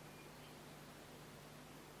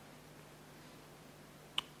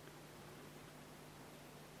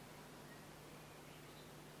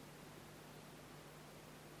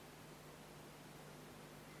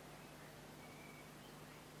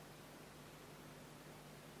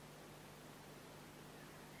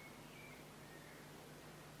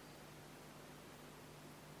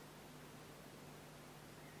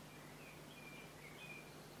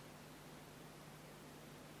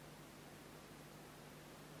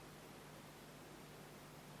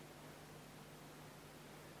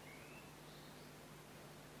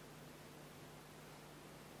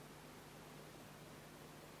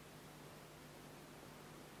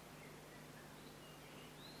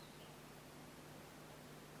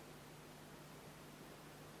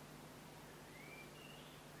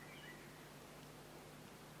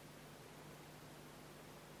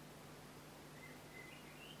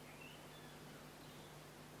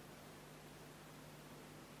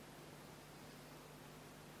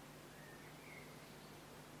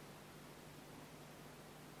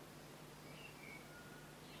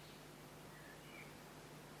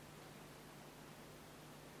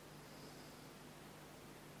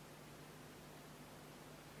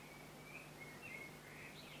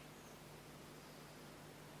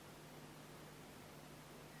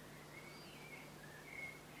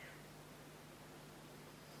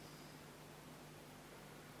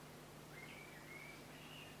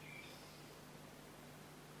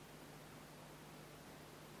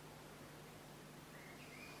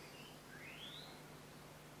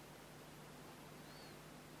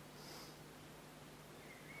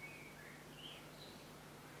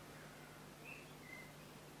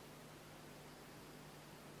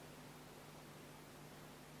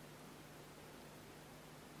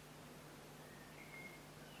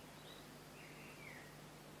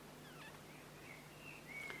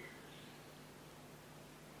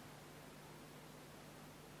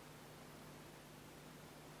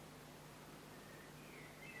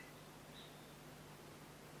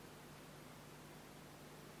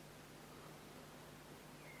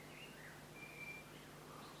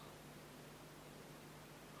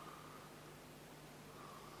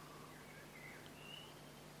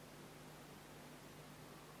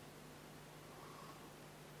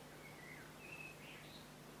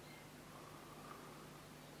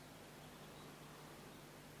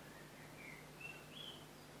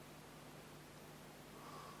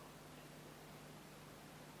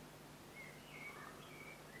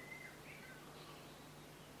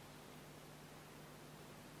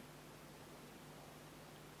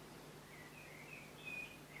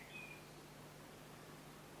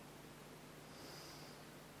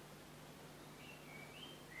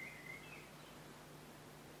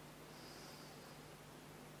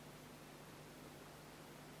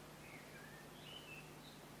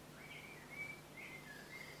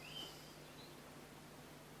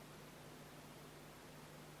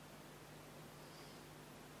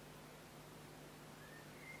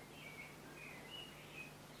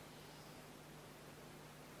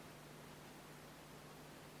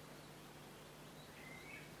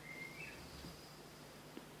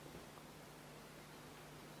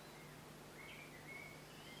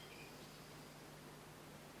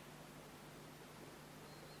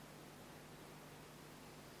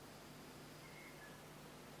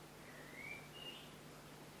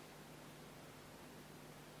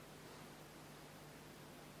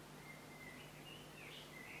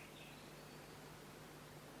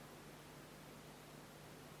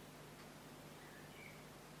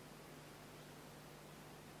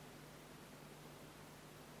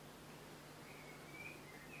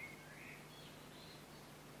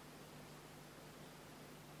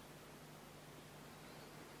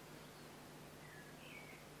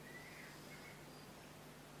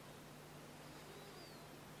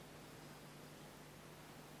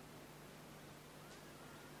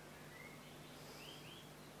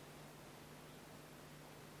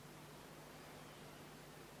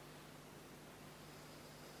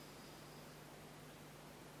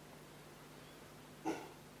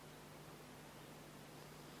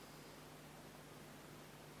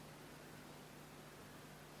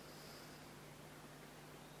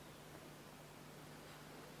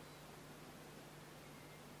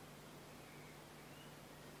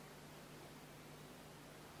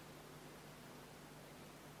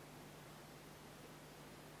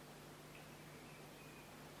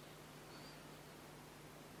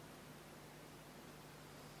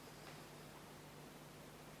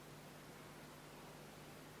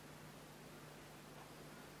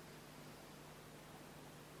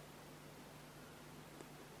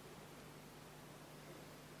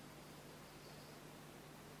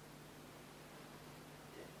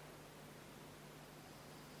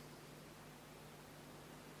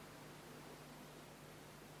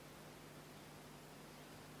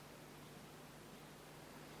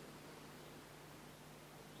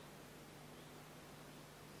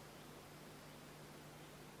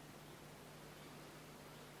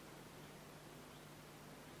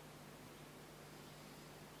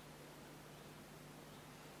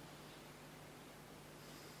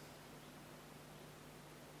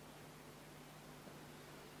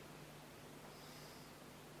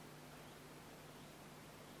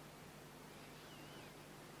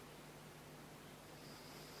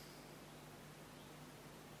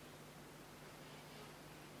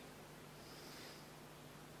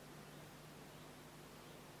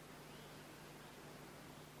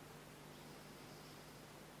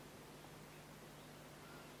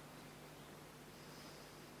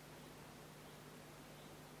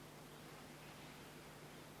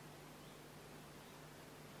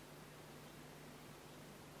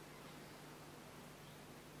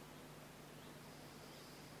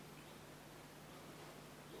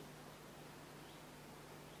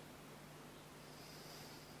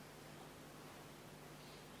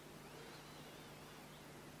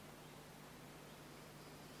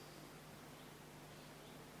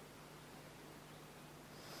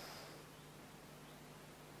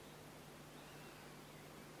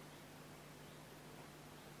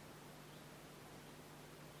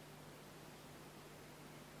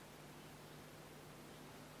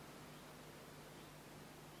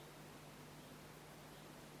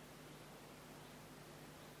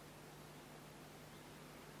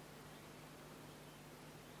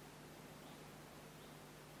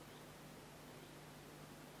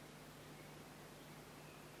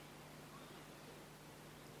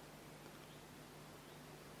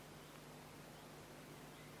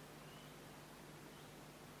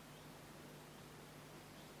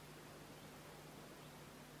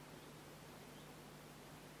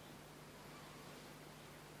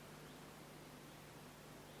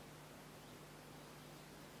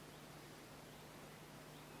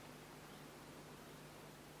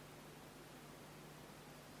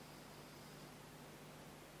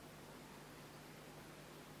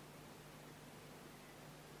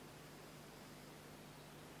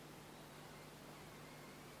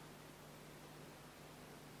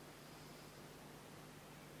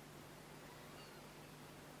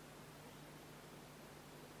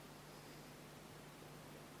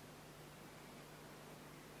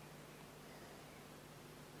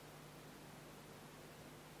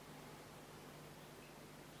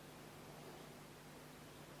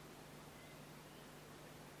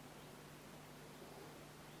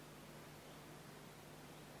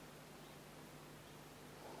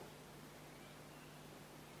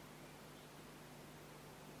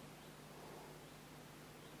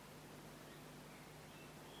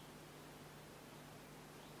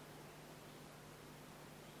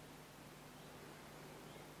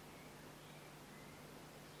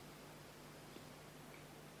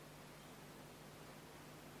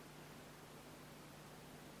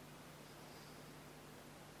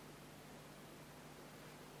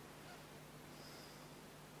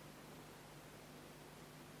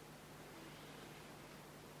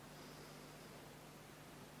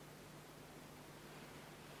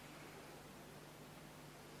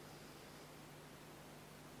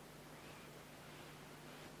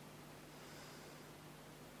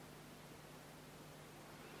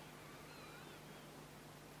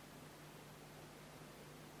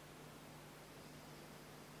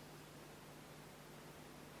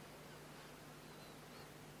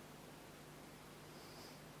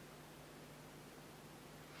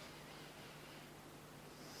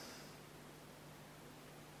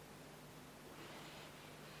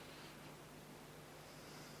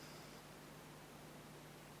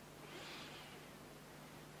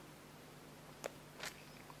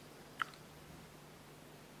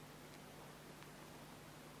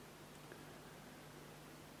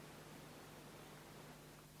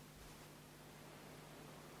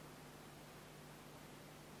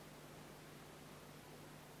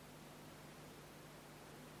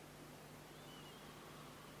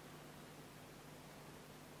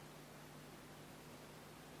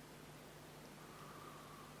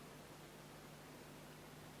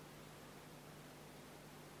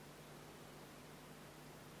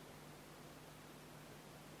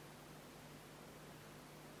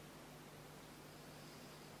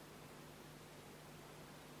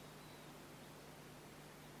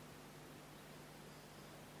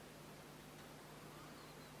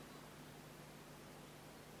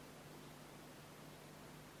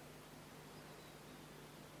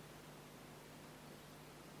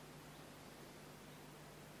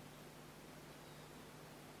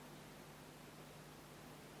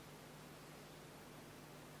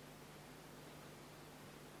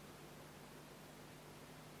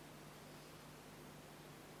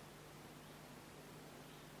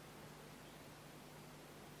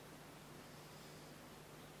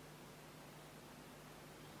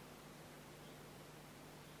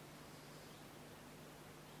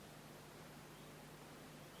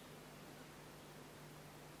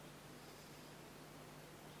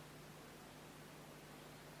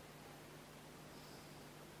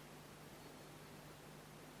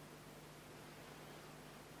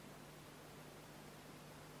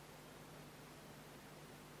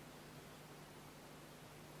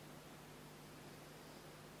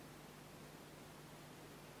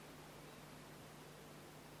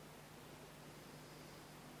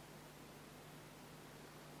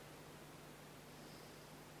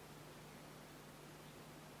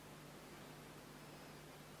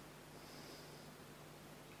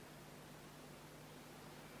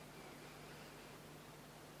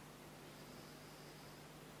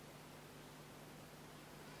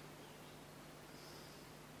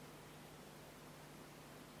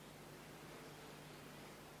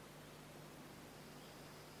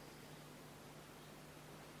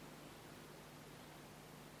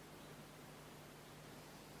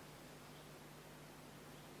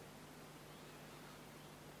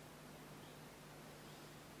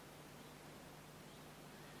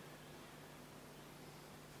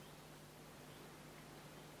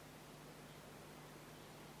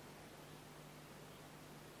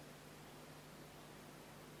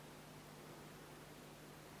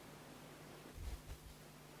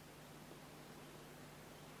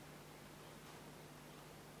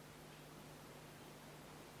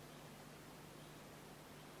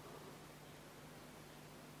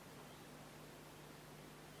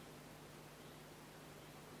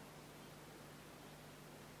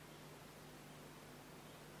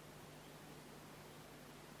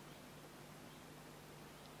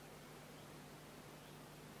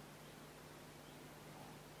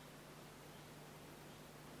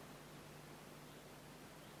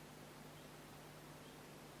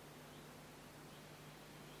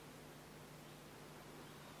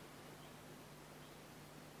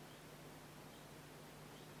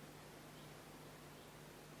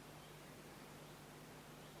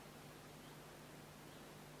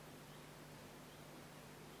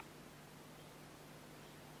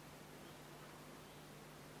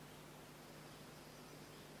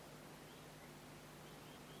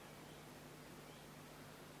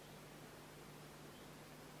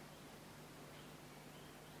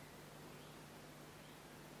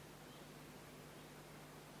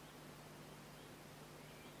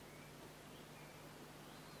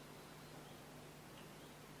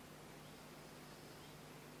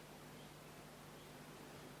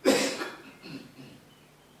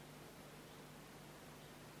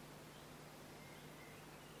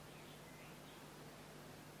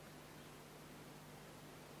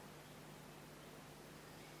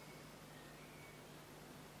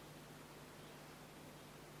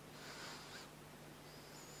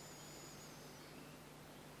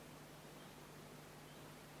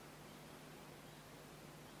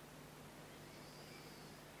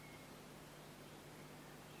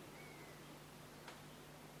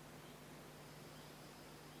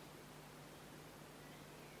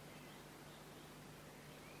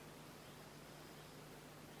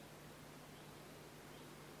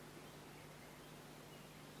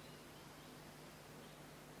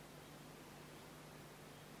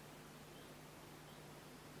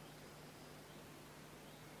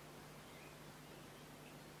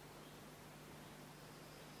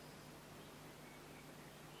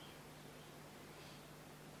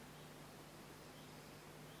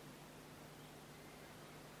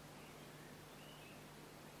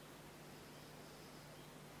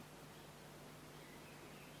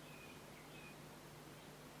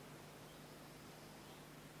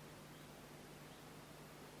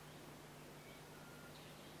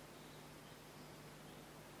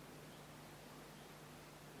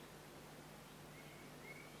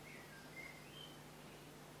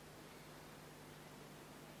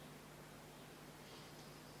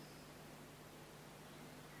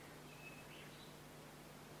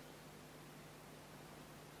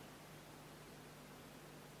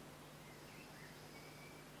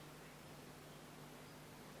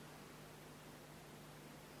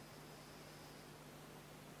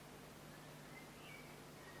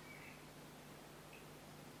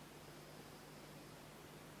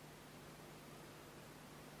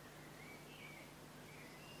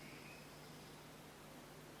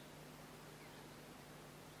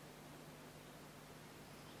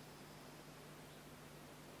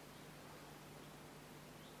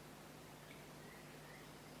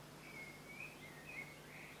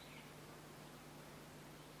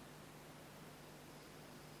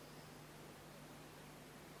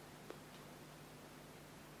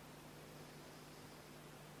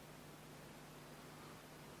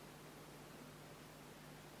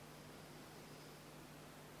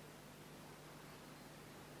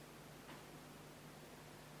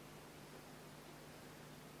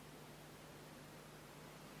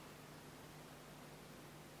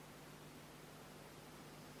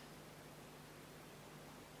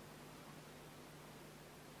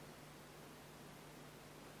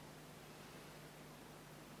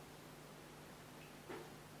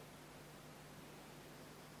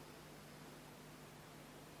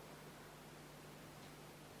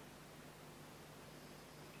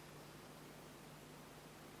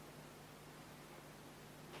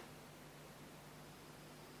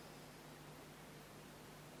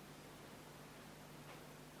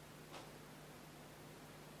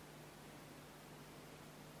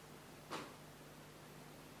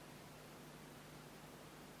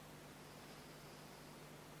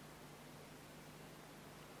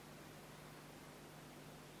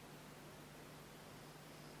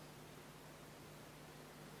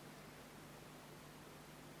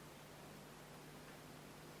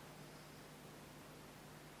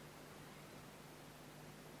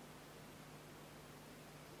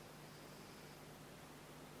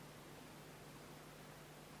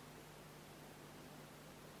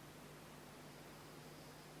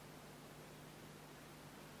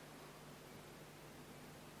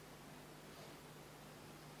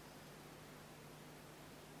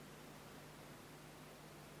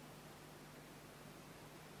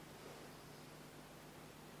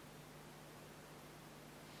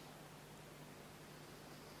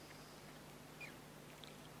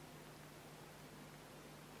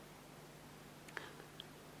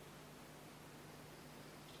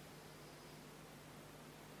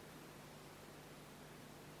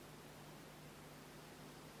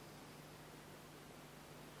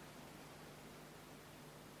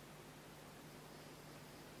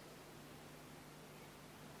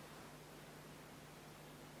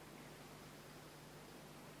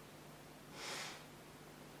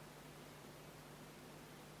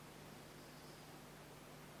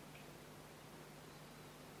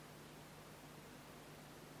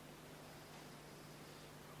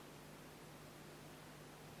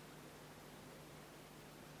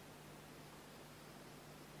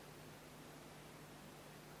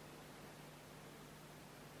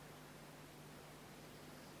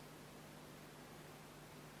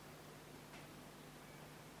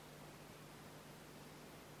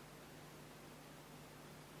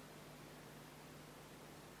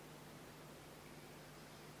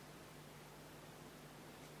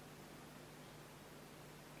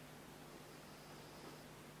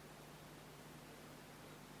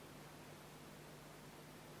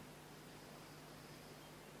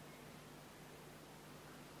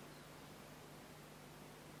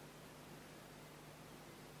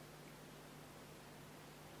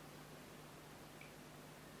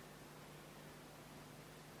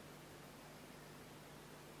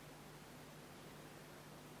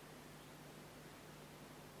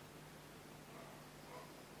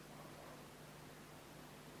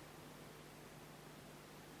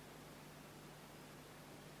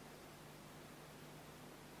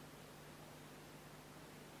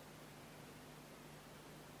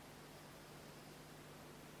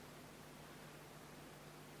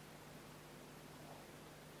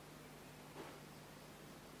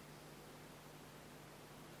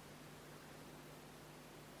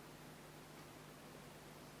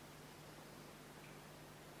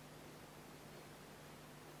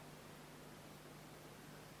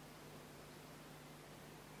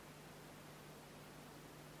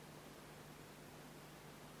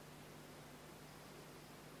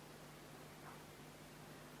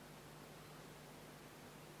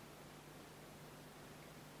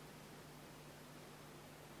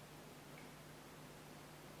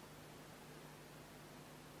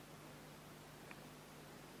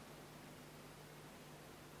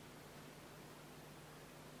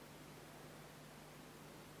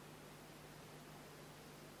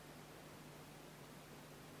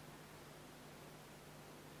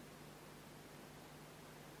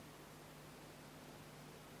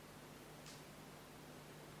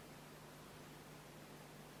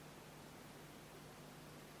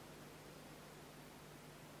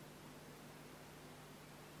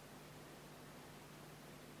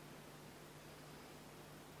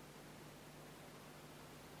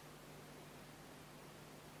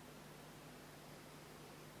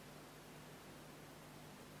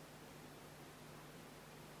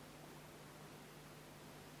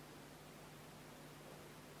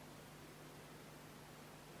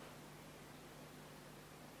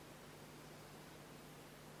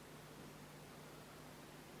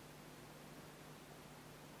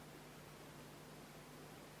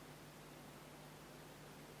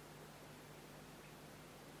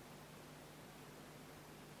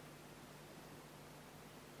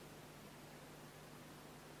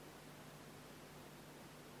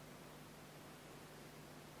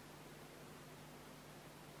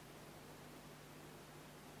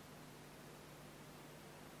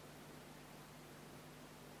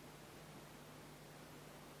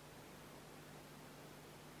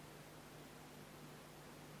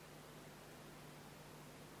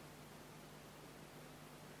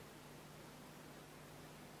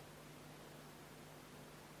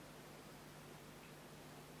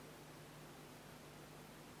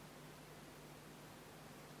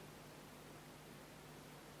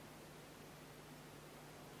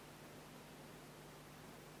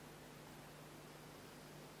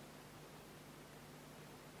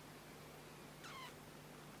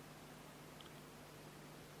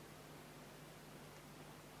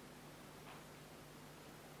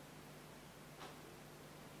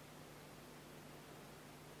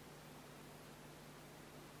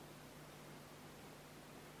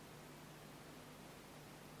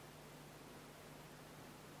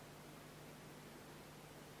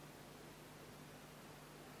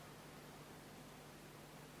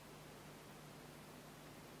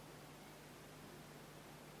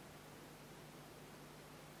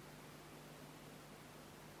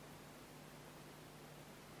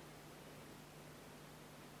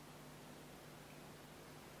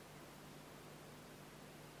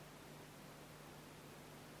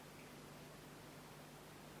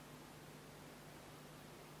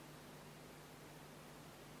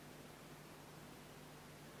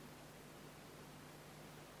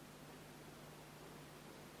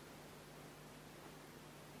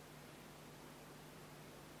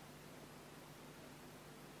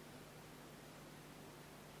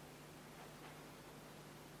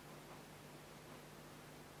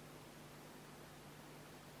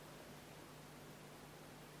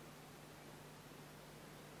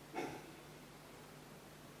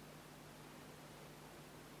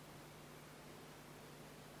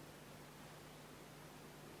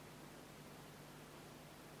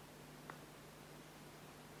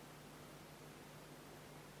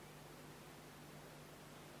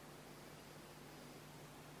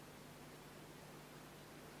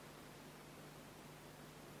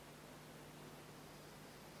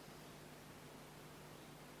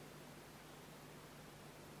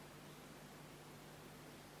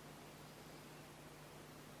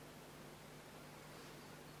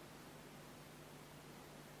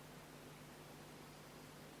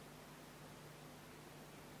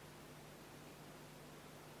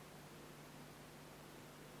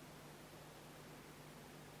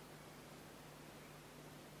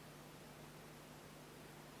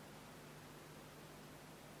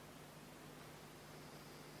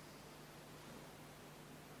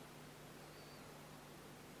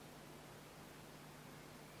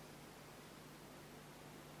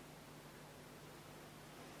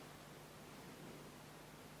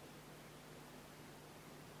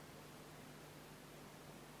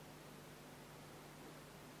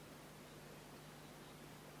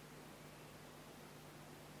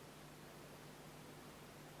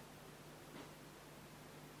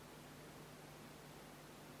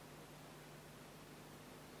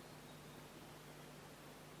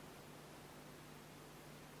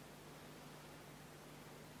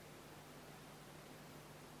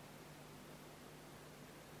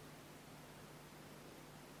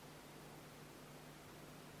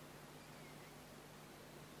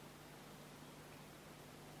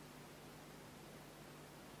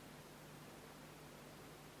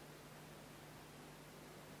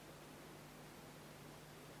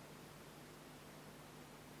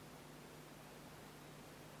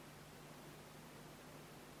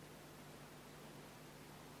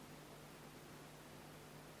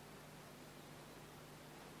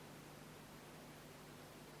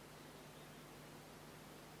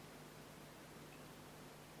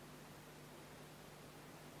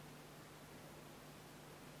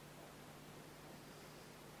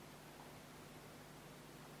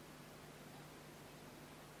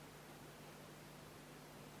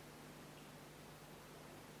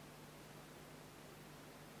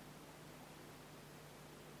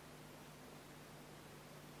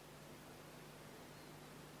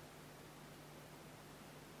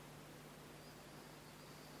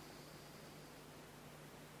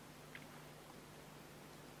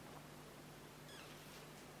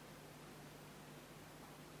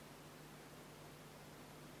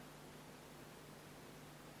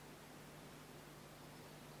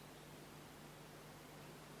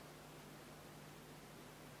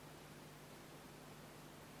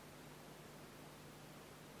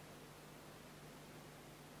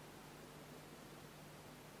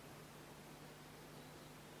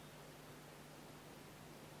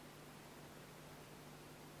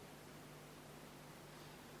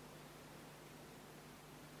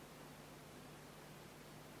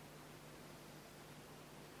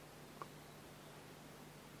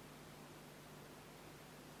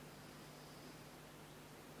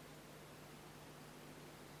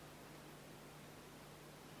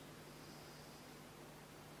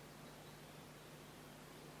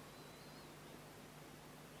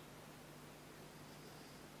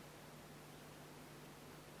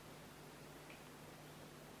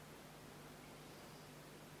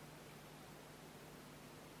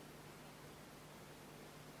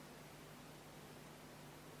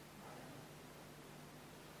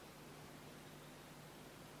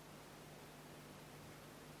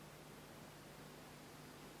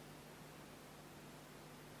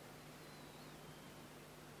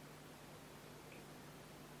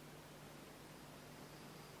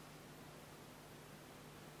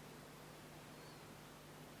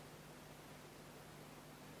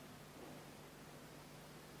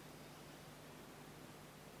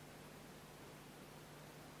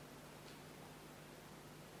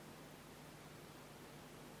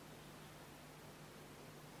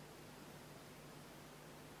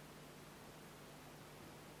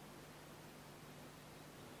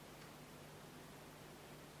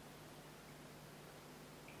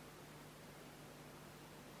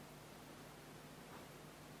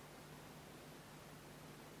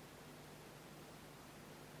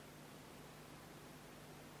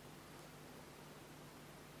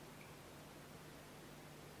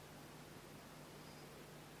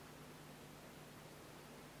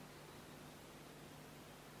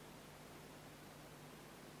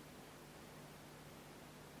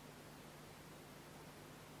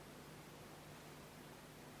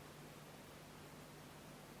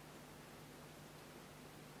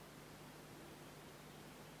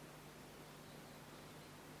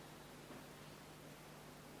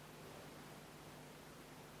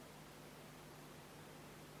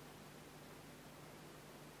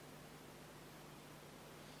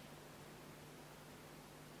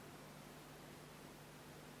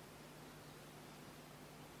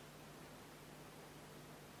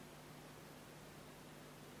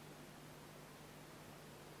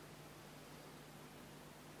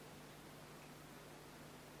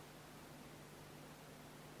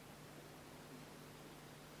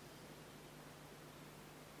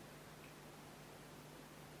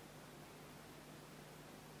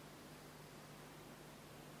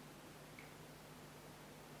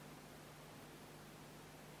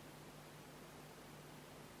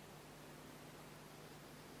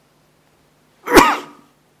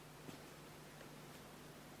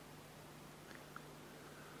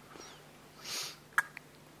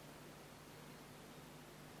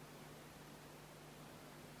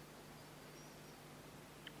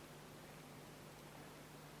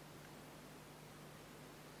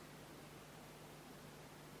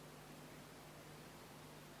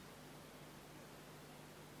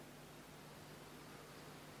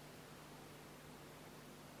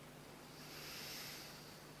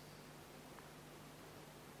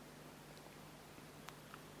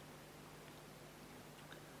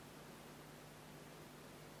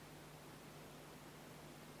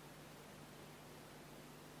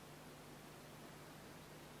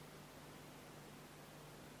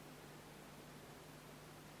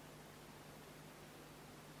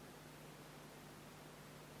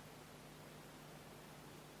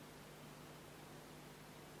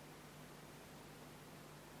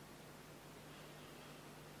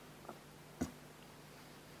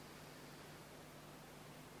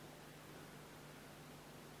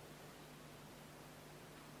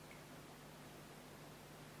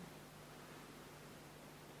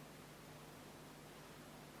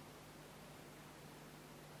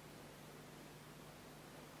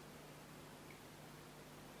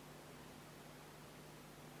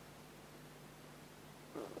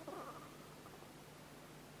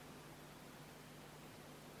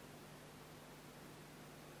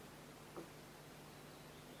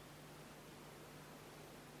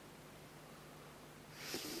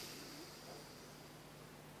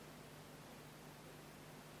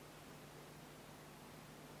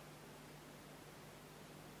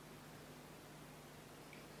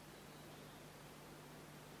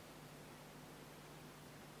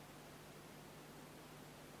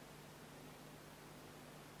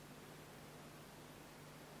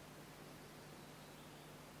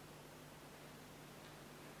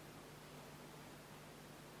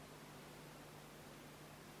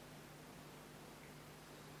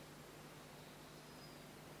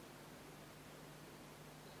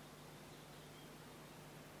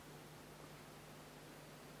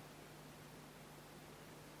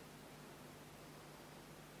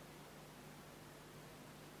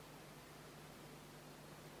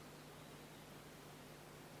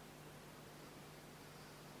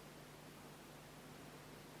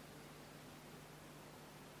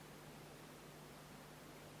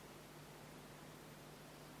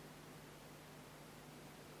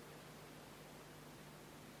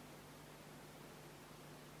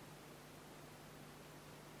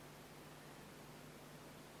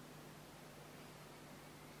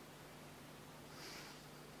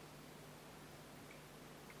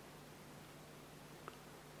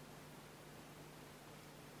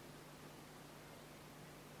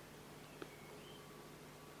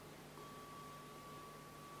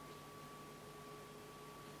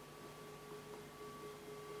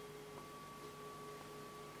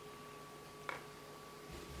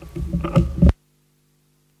 Ajahn.